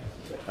Chea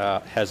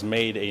has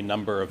made a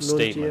number of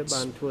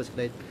statements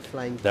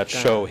that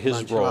show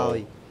his role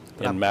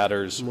in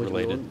matters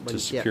related to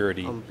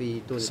security,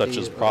 such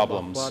as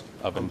problems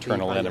of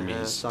internal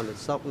enemies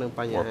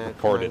or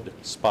purported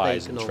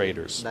spies and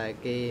traitors.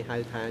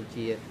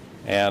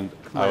 And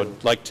I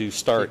would like to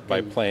start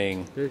by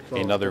playing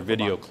another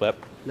video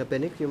clip.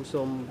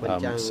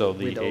 So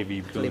the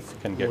AV booth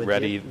can get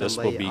ready. This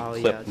will be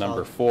clip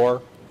number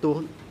 4.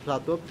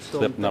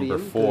 Clip number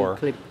 4.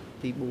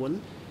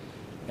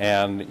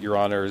 And, Your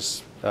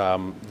Honors,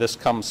 this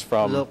comes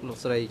from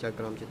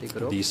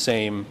the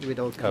same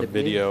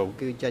video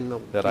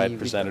that I had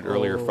presented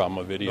earlier from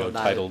a video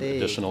titled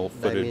Additional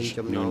Footage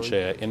Nuon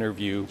Chea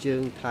Interview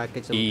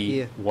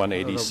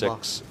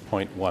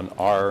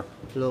E186.1R.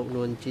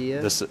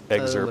 This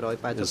excerpt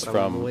is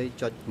from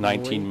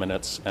 19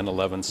 minutes and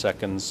 11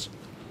 seconds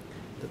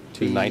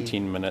to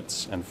 19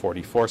 minutes and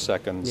 44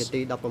 seconds,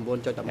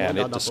 and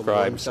it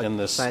describes, in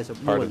this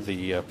part of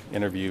the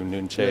interview,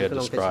 Nuon Chea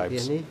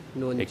describes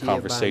a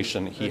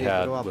conversation he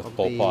had with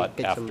Pol Pot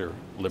after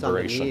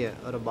liberation.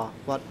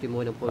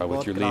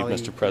 With your leave,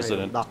 Mr.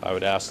 President, I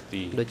would ask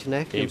the AV booth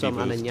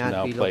to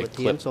now play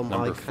clip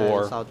number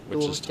 4,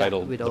 which is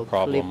titled The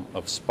Problem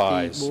of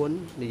Spies.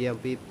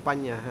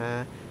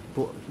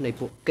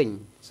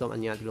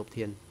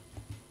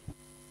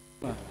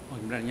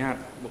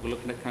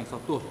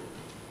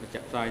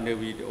 ចាក់ផ្សាយនៅ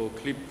វីដេអូ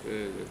ឃ្លីប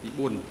ទី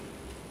 4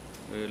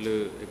 លើ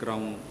អេក្រ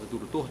ង់ទូ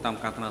រទស្សន៍តាម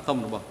ការថ្នាក់សុំ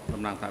របស់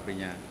តំណាងថាប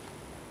ញ្ញា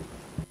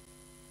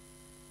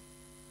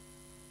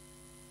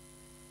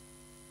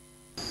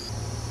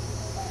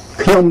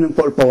ខ្ញុំនឹងព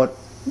លពត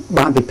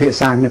បានពិភាក្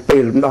សានៅពេ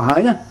លម្ដងហើ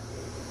យណា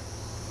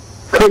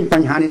ឃើញប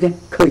ញ្ហានេះទេ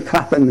ឃើញខ្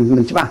លះតែ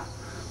មិនច្បាស់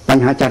ប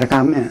ញ្ហាចារក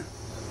ម្មនេះ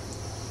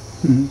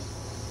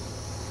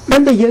មិ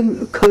នតែយើង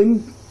ឃើញ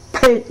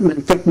ភេទមិន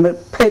ចិត្ត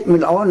ភេទមិ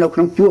នល្អនៅក្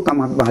នុងជួរកម្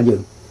មវិបាលយើ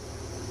ង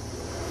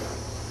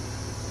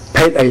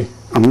ភេទអី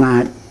អំណា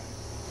ច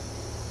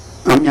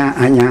អា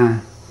ញា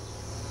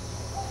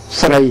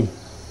ស្រី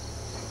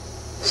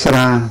ស្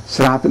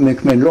រាទៅមាន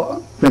គ្មានលក់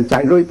មានចៃ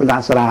លុយបណ្ដា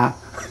ស្រា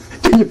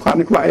ទីផាន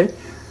ខ្វៃ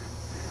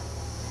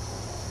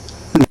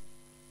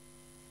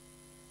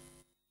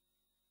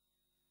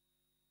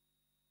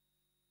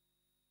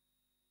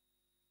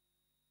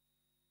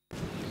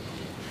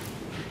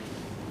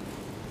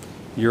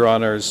Your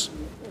Honors,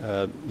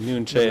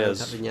 Nuon Chea's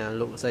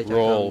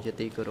role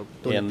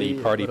in the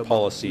party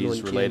policies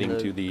relating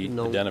to the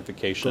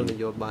identification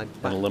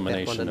and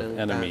elimination of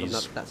enemies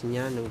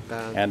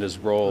and his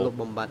role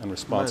and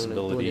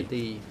responsibility,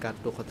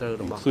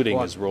 including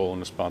his role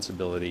and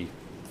responsibility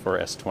for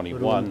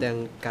S21,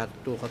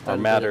 are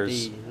matters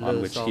on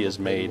which he has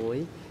made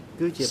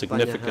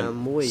significant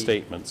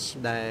statements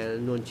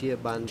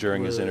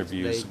during his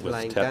interviews with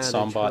Tet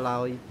Sombat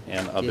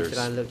and others.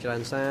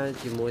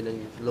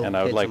 And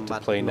I would like to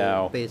play now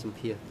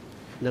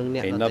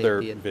another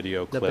video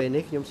clip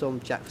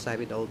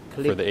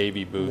for the AV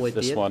booth.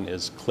 This one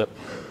is clip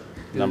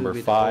number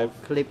 5.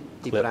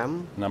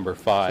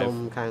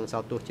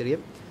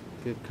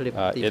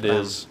 It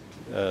is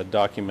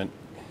document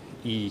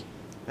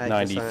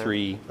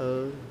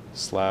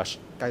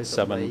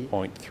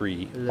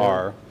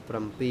E93/7.3R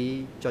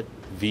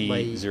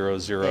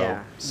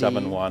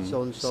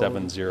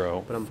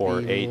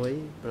V00717048.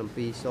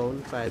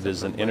 It is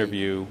an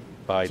interview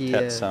by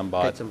Tet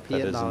Sombat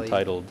that is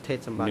entitled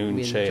Nuon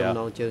Chea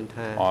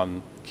on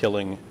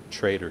killing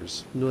traitors.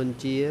 And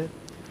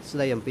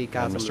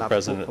Mr.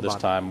 President, at this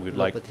time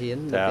we'd like to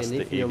ask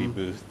the AV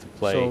booth to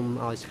play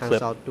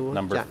clip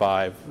number 5,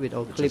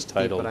 which is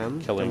titled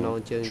Killing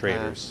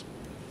Traitors.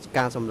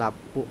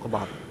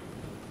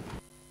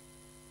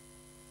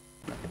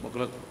 បុគ្គ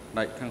លិក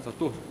ដាច់ខាងស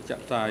ទស្សន៍ចា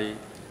ក់ផ្សាយ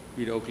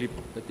វីដេអូឃ្លីប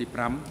ទី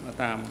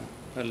 5 តាម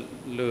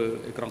លើ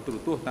អេក្រង់ទូរ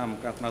ទស្សន៍តាម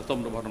ការស្នើសុំ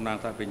របស់តំណាង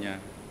សាធារណរដ្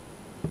ឋ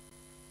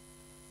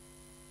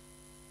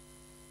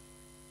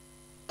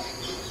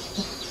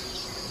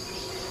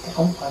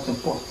ông phải chụp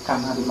bộ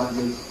cam hai ba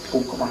đi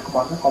cùng các bạn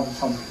nó ông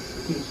xong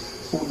thì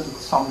phụ nữ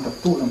xong được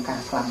tu làm ca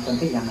làm trên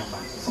cái dạng này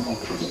bạn xong rồi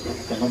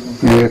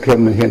nghe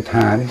thêm mình hiện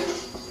thà đấy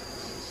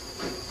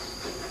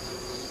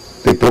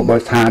từ tụ bờ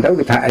thà đó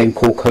cái thà em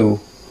khô khâu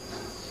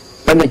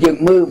bên này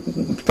dựng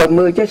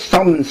mưa chứ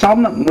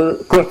xong mưa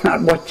cột hạt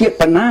bò chiết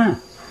bên na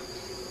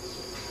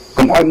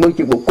còn oi mưa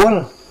chỉ bộ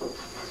quơ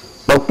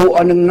bộ phụ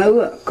ở nâng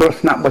nấu cột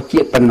hạt bò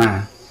chiết bên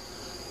na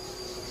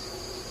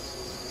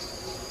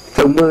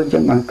từ mưa chứ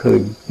mà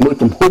khởi mưa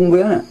tùm hung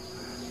với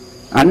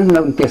anh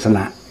nông tiệt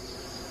sạ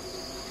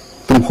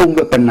tùm hung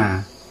với bên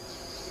na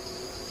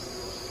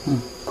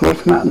cột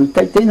hạt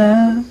tí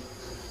na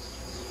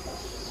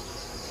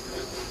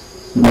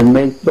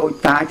mình đôi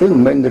ta chứ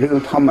mình rương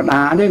thầm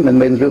đá đấy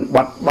mình rương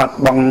bật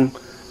bằng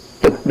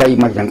tức đây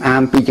mà chẳng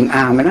am pi chẳng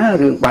am ấy đó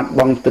rương bật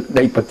bằng tức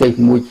đây bật đây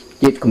mùi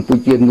chết cùng mùi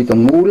chiên mùi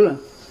tầng mũ là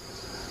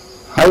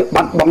hay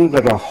bật bằng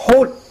rồi là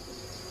hốt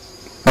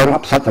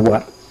rắp sát tập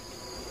vật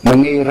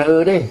mình nghe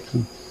rơ đấy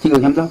chưa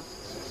nhắm đâu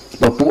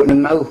bỏ phụ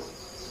đừng đâu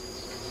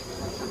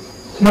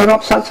nó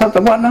rắp sát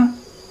tập vật đó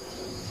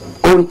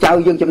con cháu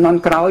dương chấm non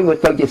cõi mà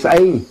tao chỉ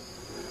xây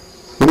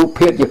rụp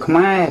hiệt giật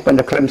mai phần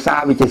được làm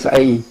sao vì chỉ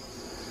xây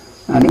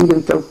anh ấy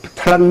dương châu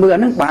thân mưa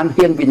nó bàn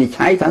hiên vì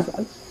cháy ta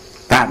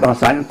cả đò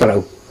sáng từ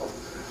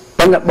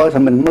đó là bơi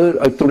thằng mình mưa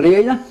ở tù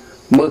lưới đó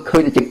mưa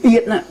khơi là chừng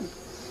yên á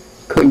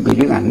khơi bị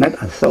những ảnh đất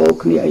ở số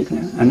cái ấy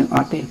anh nó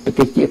ót đi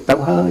cái chia tao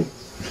hơi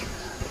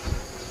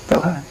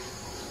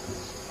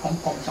ông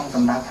trong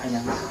tầm đào thay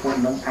rằng phụ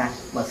nữ ai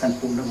bờ sân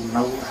phụ nữ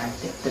nấu ai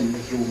tiếp tình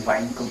dùng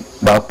vàng cùng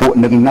bờ phụ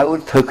nữ nấu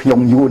thực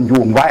dùng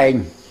dùng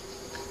vàng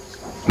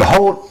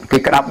hốt cái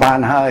đạp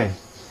bàn hơi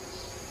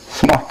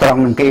smart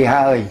trong kia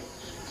hơi.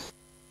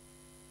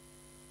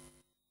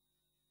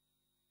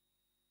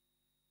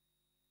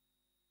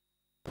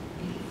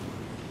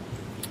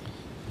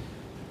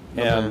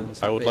 And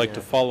I would like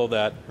to follow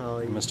that,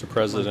 Mr.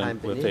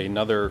 President, with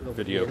another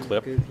video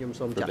clip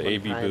for the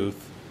AV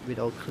booth.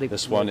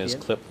 This one is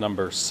clip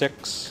number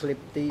 6.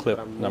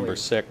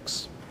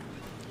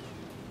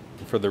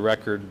 For the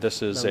record,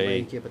 this is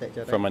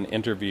from an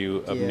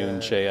interview of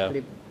Nuon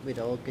Chea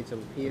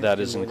that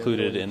is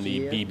included in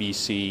the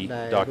BBC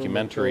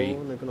documentary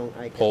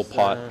Pol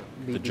Pot,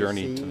 The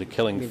Journey to the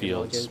Killing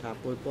Fields,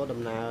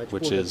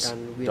 which is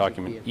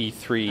document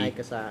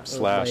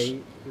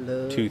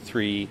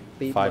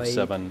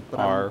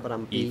E3/2357R,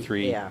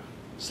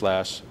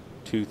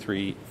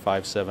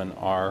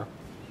 E3/2357R,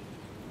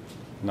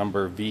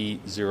 number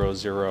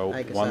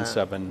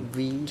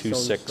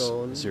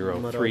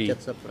V00172603,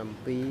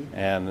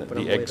 and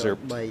the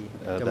excerpt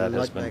that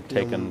has been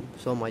taken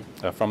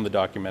from the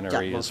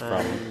documentary is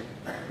from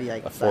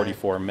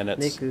 44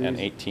 minutes and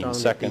 18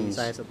 seconds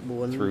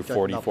through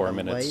 44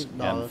 minutes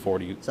and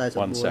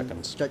 41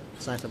 seconds.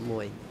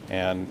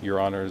 And Your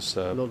Honors,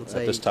 at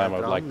this time I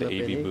would like the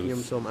AV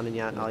booth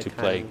to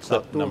play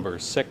clip number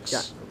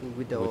 6,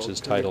 which is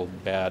titled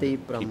Bad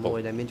People.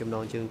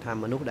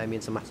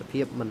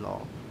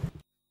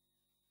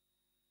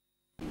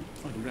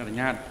 អនុញ្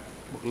ញាត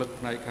បុគ្គលិក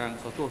ផ្នែកខាង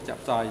សោះទោះចា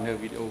ក់ផ្សាយនៅ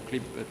វីដេអូឃ្លី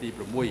បទី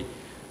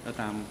 6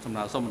 តាមសំ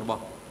ណើសុំរប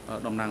ស់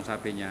តំណាងសារ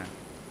ពេញ្ញា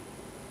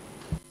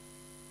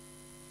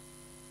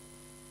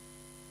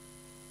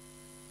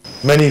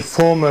Many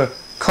former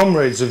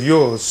comrades of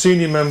yours,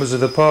 senior members of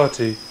the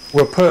party,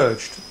 were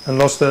purged and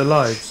lost their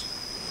lives.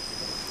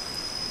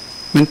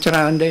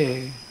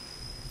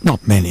 Not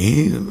many.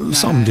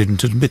 Some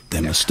didn't admit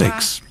their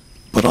mistakes.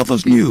 But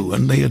others knew,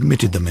 and they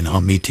admitted them in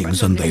our meetings,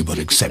 and they were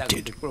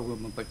accepted.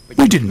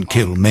 We didn't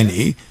kill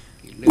many.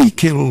 We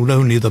killed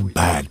only the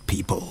bad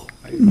people,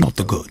 not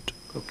the good.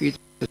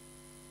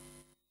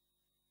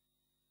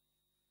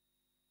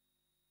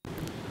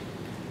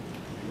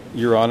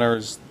 Your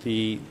Honors,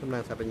 the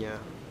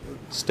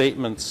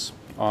statements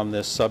on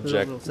this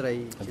subject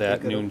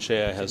that Nuon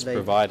Chea has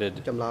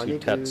provided to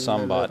Tet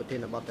Sambat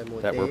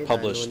that were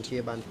published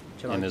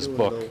in his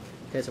book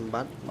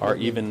are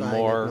even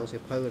more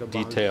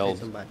detailed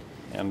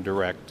and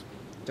direct.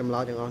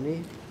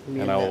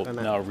 And I will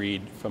now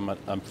read from a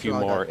few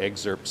more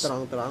excerpts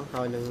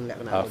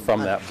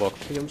from that book,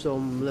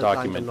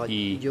 document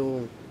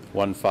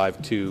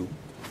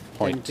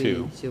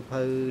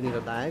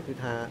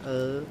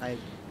E152.2.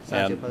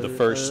 And the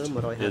first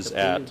is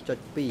at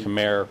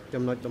Khmer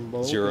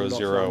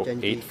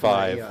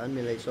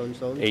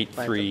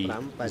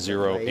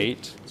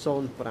 0085-8308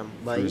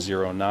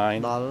 through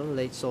 09,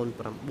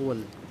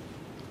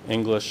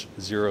 English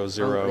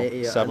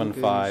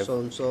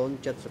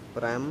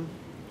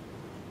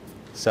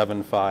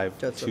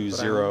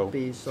 0075-7520 through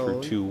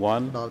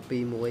 21,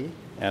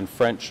 and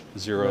French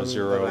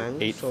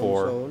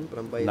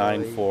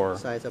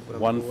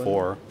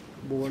 0084-9414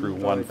 through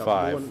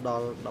 15.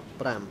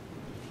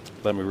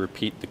 Let me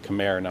repeat the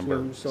Khmer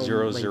number,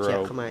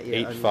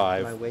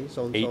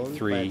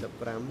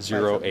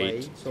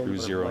 0085-8308 through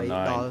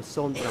 09.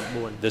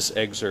 This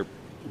excerpt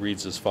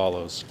reads as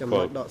follows,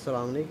 quote,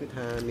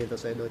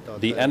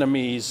 "The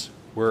enemies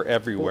were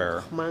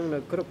everywhere,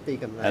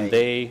 and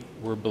they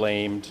were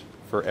blamed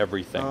for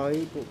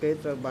everything.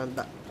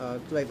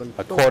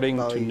 According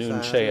to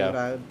Nuon Chea,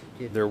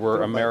 there were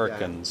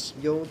Americans,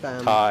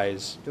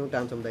 Thais,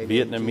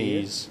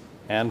 Vietnamese,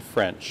 and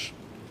French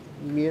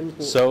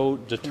so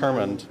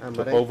determined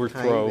to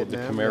overthrow the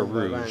Khmer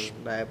Rouge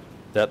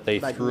that they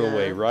threw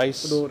away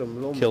rice,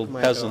 killed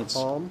peasants,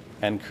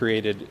 and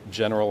created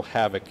general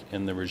havoc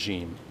in the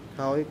regime,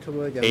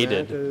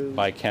 aided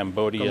by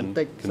Cambodian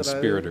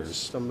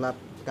conspirators."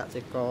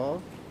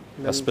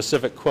 A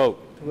specific quote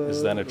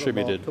is then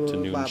attributed to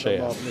Nuon Chea.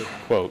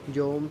 Quote,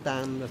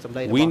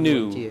 "We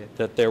knew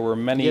that there were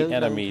many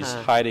enemies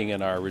hiding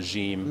in our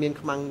regime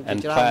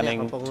and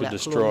planning to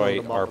destroy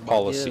our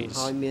policies.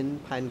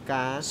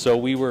 So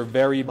we were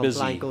very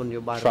busy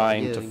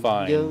trying to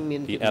find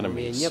the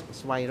enemies."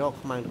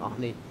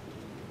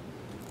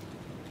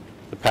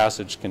 The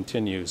passage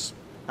continues.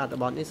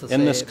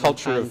 "In this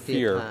culture of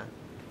fear,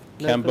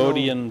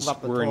 Cambodians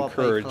were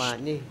encouraged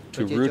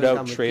to root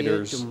out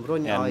traitors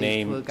and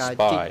name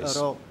spies.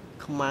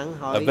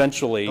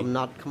 Eventually,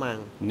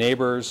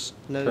 neighbors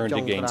turned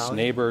against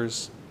neighbors,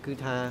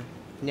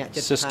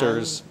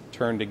 sisters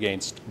turned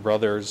against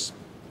brothers,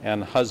 and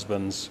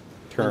husbands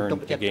turned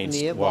against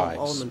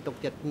wives."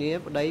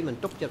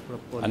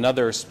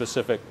 Another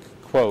specific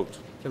quote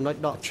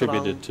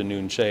attributed to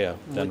Nuon Chea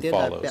then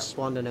follows,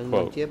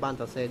 quote,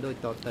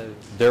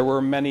 "There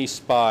were many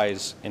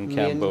spies in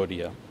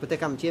Cambodia.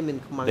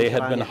 They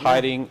had been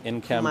hiding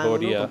in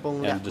Cambodia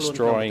and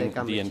destroying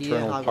the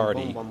internal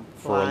party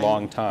for a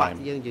long time,"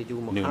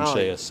 Nuon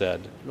Chea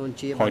said,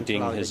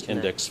 pointing his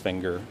index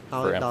finger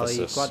for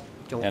emphasis.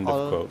 End of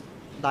quote.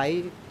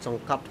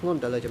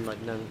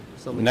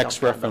 Next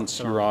reference,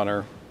 Your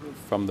Honor,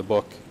 from the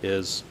book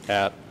is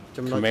at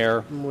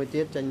Khmer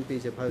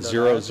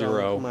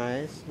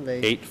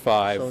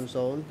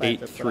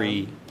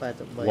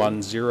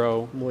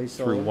 0085-8310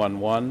 through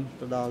 11,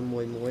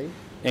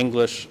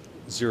 English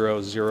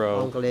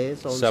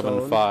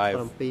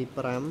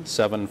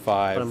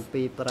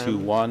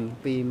 0075-7521,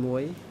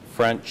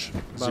 French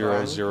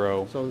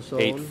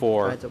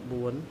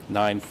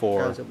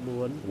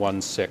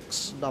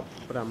 0084-9416.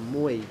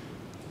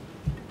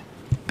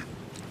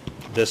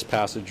 This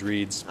passage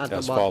reads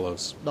as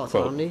follows,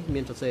 quote,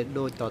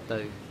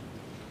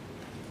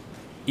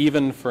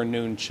 "Even for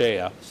Nuon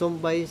Chea,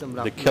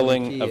 the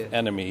killing of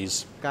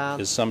enemies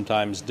is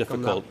sometimes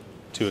difficult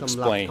to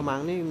explain.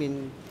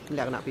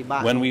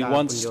 When we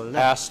once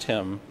asked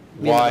him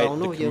why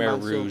the Khmer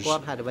Rouge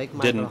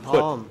didn't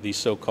put the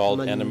so-called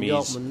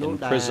enemies in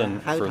prison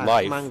for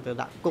life,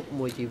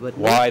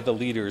 why the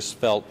leaders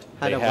felt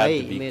they had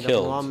to be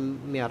killed,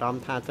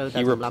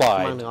 he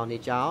replied,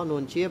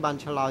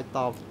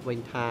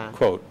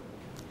 quote,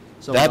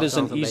 "That is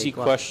an easy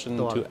question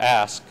to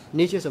ask,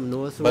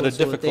 but a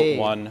difficult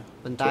one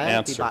to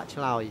answer."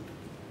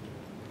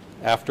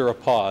 After a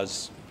pause,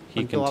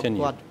 he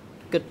continued,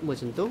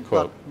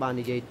 quote,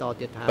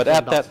 "But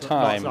at that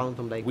time,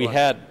 we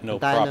had no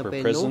proper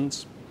prisons,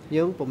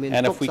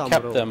 and if we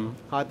kept them,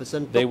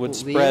 they would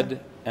spread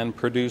and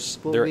produce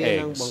their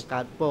eggs,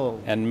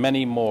 and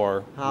many more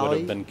would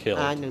have been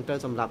killed."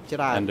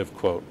 End of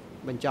quote.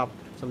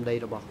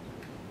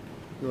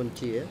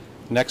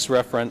 Next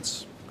reference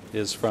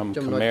is from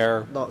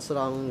Khmer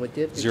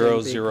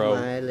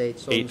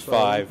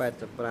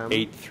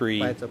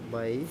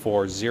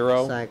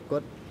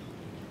 00858340,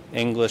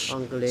 English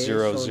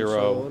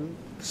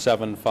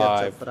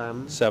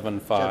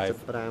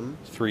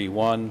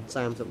 00757531,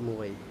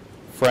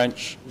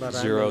 French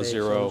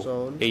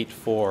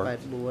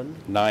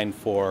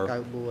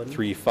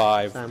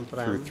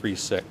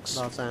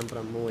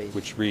 00849435-36,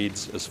 which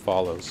reads as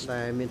follows.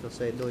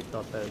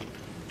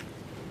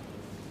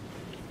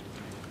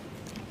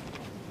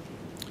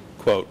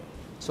 Quote,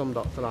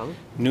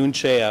 Nuon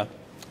Chea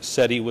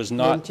said he was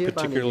not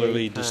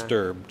particularly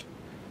disturbed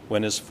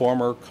when his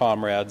former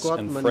comrades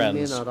and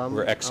friends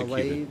were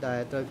executed,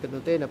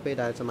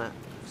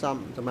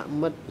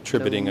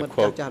 attributing a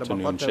quote to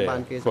Nuon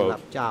Chea, quote,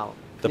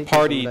 the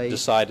party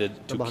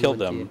decided to kill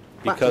them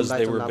because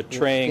they were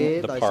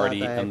betraying the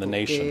party and the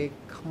nation.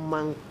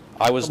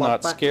 I was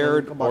not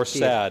scared or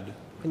sad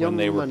when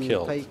they were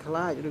killed.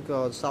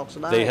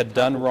 They had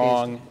done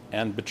wrong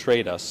and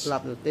betrayed us,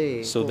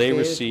 so they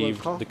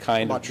received the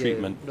kind of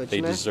treatment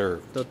they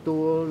deserved.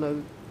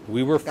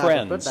 We were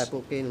friends,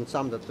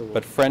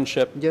 but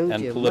friendship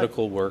and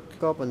political work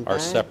are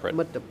separate.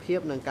 End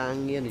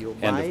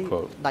of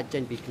quote.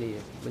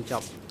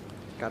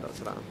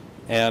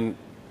 And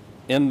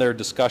in their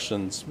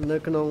discussions,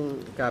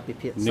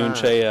 Nuon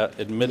Chea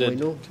admitted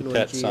to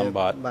Tet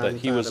Sambat that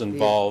he was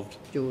involved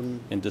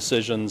in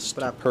decisions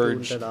to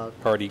purge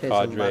party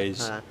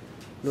cadres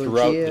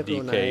throughout the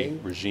DK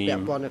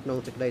regime,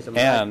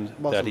 and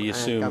that he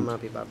assumed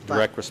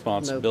direct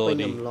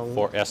responsibility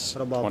for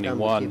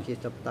S-21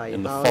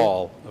 in the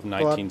fall of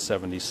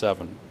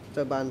 1977.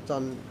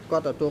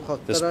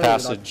 This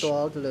passage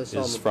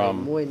is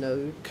from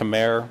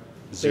Khmer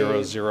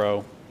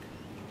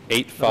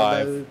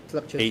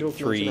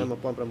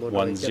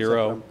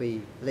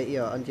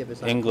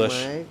 00858310,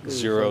 English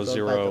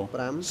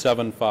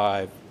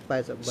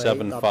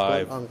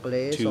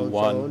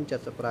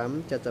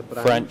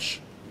 00757521, French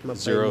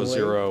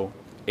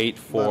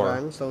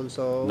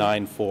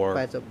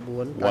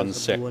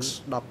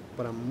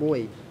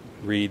 00849416,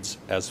 reads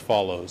as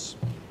follows,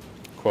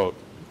 quote,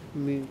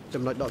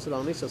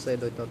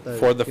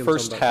 for the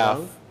first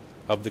half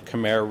of the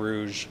Khmer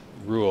Rouge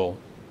rule,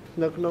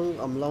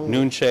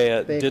 Nuon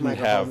Chea didn't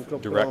have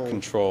direct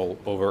control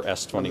over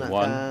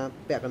S-21,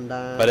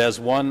 but as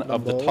one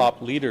of the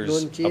top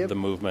leaders of the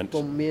movement,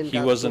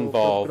 he was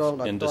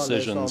involved in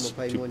decisions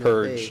to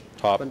purge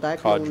top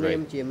cadre.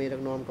 And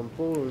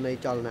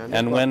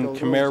when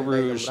Khmer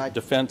Rouge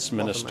Defense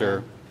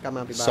Minister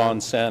Son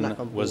Sen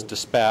was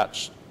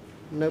dispatched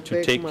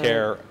to take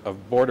care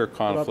of border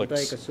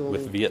conflicts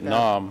with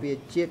Vietnam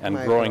and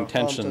growing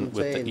tension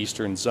with the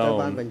Eastern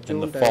Zone in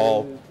the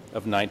fall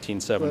of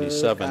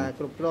 1977,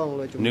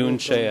 Nuon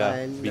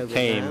Chea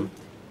became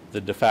the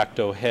de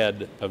facto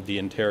head of the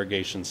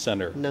interrogation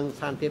center,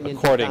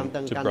 according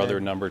to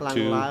Brother Number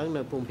 2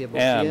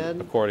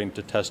 and according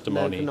to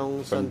testimony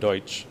from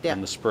Deutsch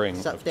in the spring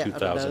of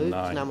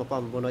 2009.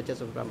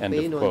 End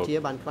of quote.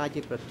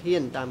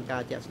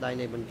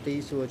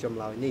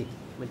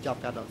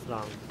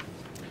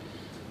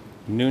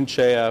 Nuon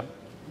Chea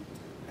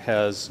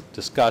has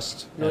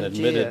discussed and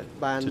admitted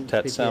to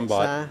Tet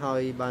Sambat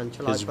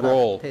his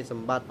role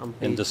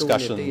in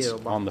discussions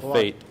on the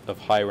fate of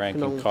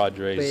high-ranking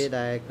cadres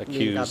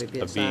accused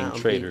of being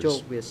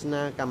traitors,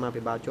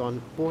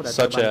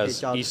 such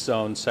as East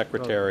Zone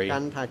Secretary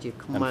and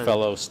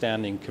fellow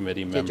Standing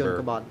Committee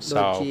member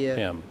Sao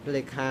Pim.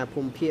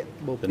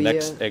 The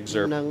next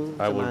excerpt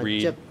I will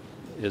read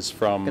is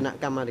from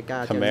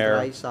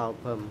Khmer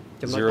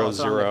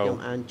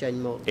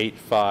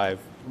 0085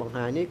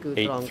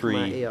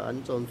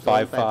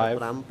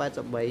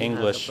 8355,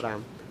 English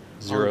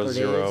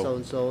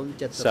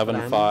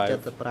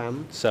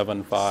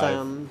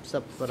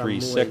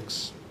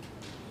 00757536,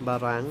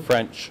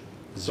 French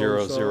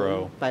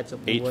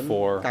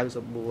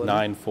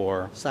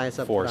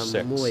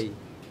 00849446.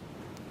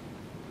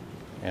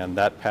 And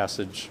that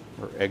passage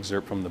or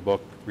excerpt from the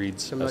book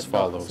reads as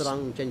follows.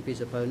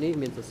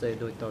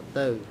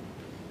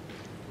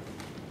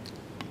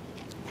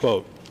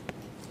 Quote,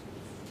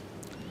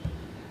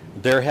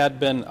 there had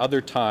been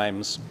other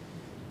times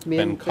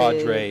when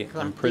cadre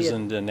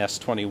imprisoned in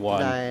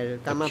S-21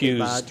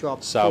 accused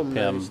Sao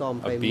Pim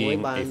of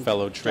being a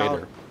fellow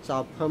traitor,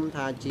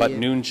 but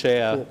Nuon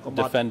Chea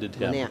defended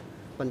him,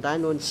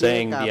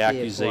 saying the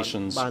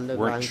accusations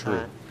weren't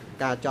true.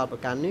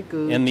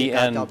 In the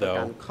end,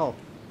 though,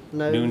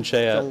 Nuon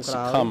Chea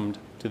succumbed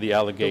to the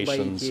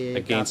allegations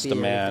against a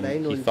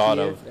man he thought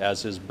of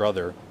as his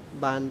brother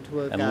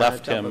and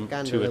left him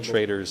to a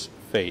traitor's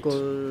fate.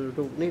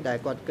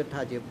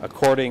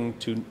 According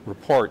to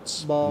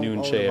reports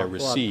Nuon Chea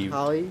received,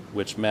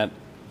 which meant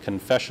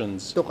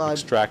confessions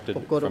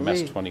extracted from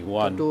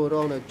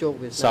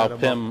S-21, Sao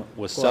Pim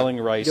was selling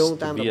rice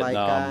to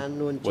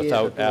Vietnam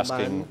without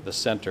asking the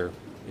center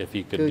if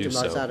he could do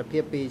so.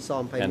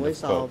 End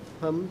of quote.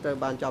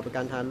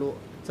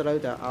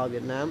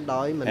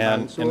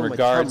 And in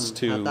regards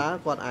to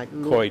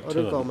Khoi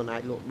Thun,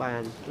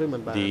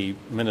 the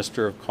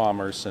Minister of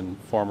Commerce and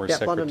former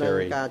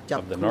Secretary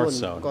of the North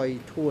Zone,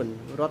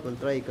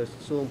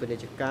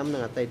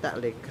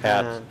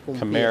 at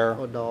Khmer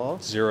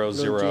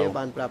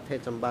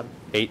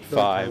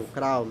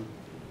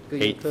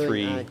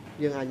 00858350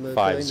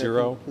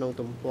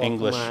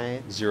 English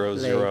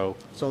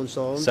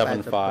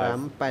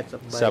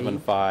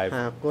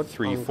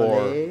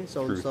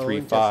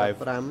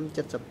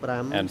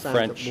 00757534 and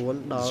French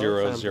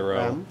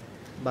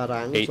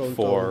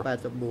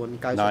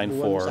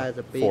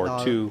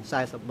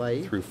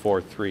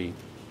 00849442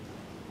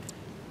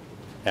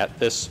 At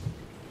this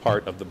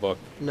part of the book,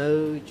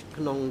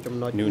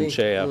 Nuon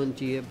Chea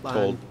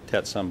told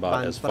Tet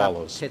Sombat as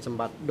follows,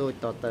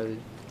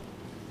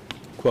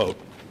 quote,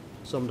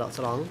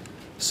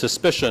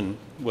 suspicion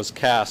was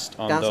cast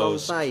on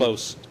those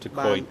close to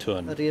Khoi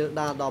Thun,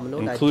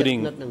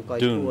 including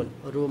Dun,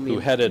 who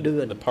headed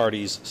the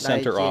party's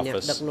center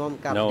office,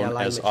 known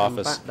as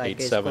Office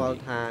 870.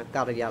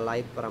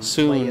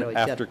 Soon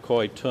after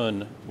Khoi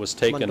Thun was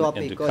taken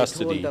into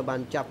custody,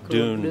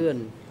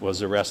 Dun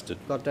was arrested.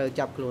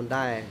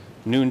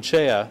 Nuon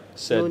Chea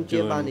said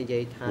Dun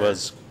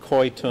was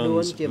Khoi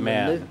Thun's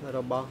man,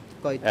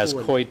 as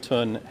Khoi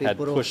Thun had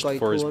pushed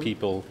for his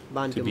people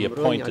to be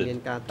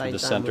appointed to the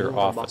center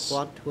office.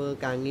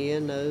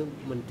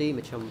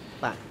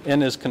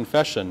 In his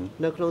confession,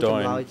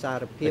 Doin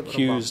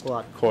accused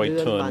Khoi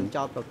Thun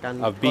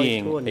of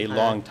being a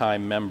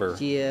longtime member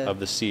of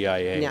the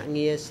CIA.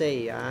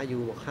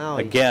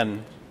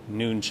 Again,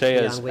 Nuon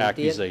Chea's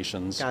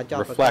accusations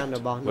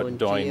reflect what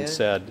Doin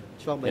said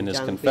in his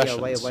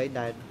confessions.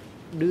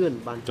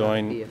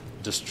 Doin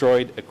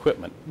destroyed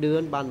equipment,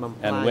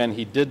 and when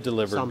he did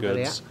deliver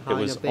goods, it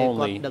was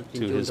only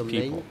to his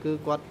people.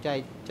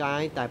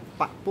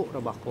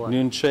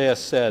 Nuon Chea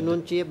said,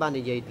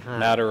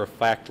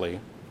 matter-of-factly,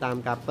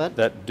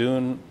 that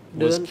Dun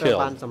was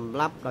killed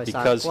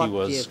because he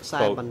was,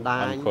 quote,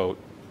 unquote,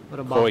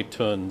 Khoi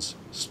Thun's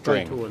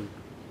string.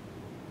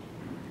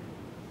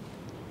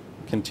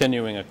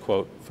 Continuing a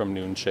quote from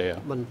Nuon Chea,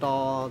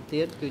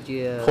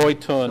 Khoi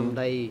Thun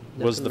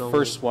was the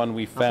first one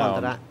we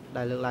found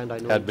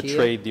had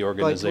betrayed the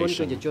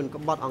organization,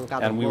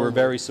 and we were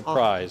very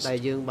surprised,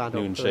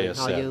 Nuon Chea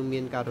said.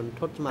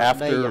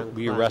 After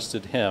we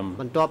arrested him,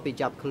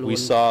 we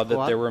saw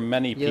that there were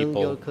many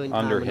people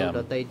under him,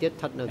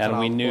 and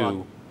we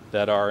knew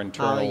that our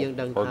internal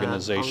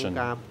organization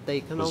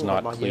was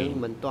not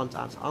clean.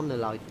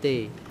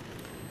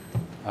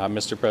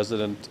 Mr.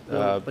 President,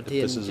 if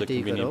this is a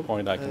convenient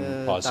point, I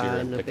can pause here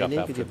and pick up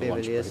after the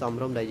lunch break.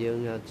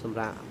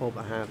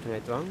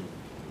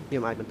 ខ្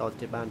ញុំអាចបន្ត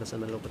ទៀតបានបើសិន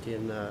លោកប្រធាន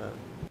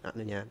អ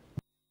នុញ្ញាត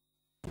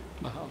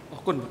បាទអ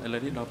រគុណឥឡូ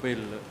វនេះដល់ពេល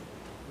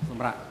ស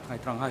ម្រាប់ថ្ងៃ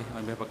ត្រង់ហើយ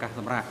ឲ្យមានប្រកាស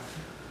សម្រាប់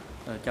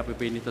ចាប់ពី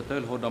ពេលនេះទៅ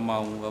រហូតដល់ម៉ោ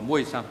ង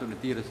 1:30 នា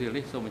ទីរសៀល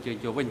នេះសូមអញ្ជើញ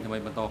ចូលវិញដើម្បី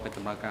បន្តកិច្ច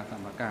ដំណើរការសក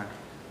ម្មភាព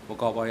ប្រ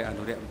កបដោយអ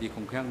នុរិយវិធី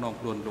ឃុំឃាំងនាំ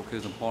ខ្លួនលោកខៀវ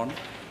សំផន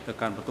ទៅ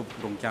កាន់បន្ទប់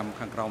រងចាំ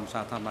ខាងក្រោម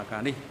សាធារណកា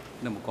រនេះ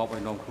និងប្រកបដោ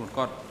យនាំខ្លួន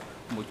គាត់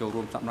មកចូល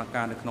រួមសកម្មភា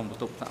ពនៅក្នុងប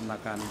ន្ទប់សកម្ម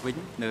ភាពនេះវិញ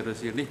នៅរ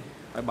សៀលនេះ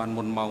ឲ្យបាន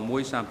មុនម៉ោង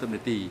 1:30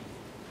 នាទី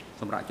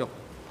សម្រាប់ចុះ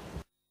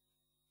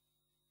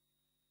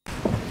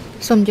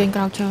សូមអញ្ជើញក្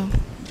រោកឈរ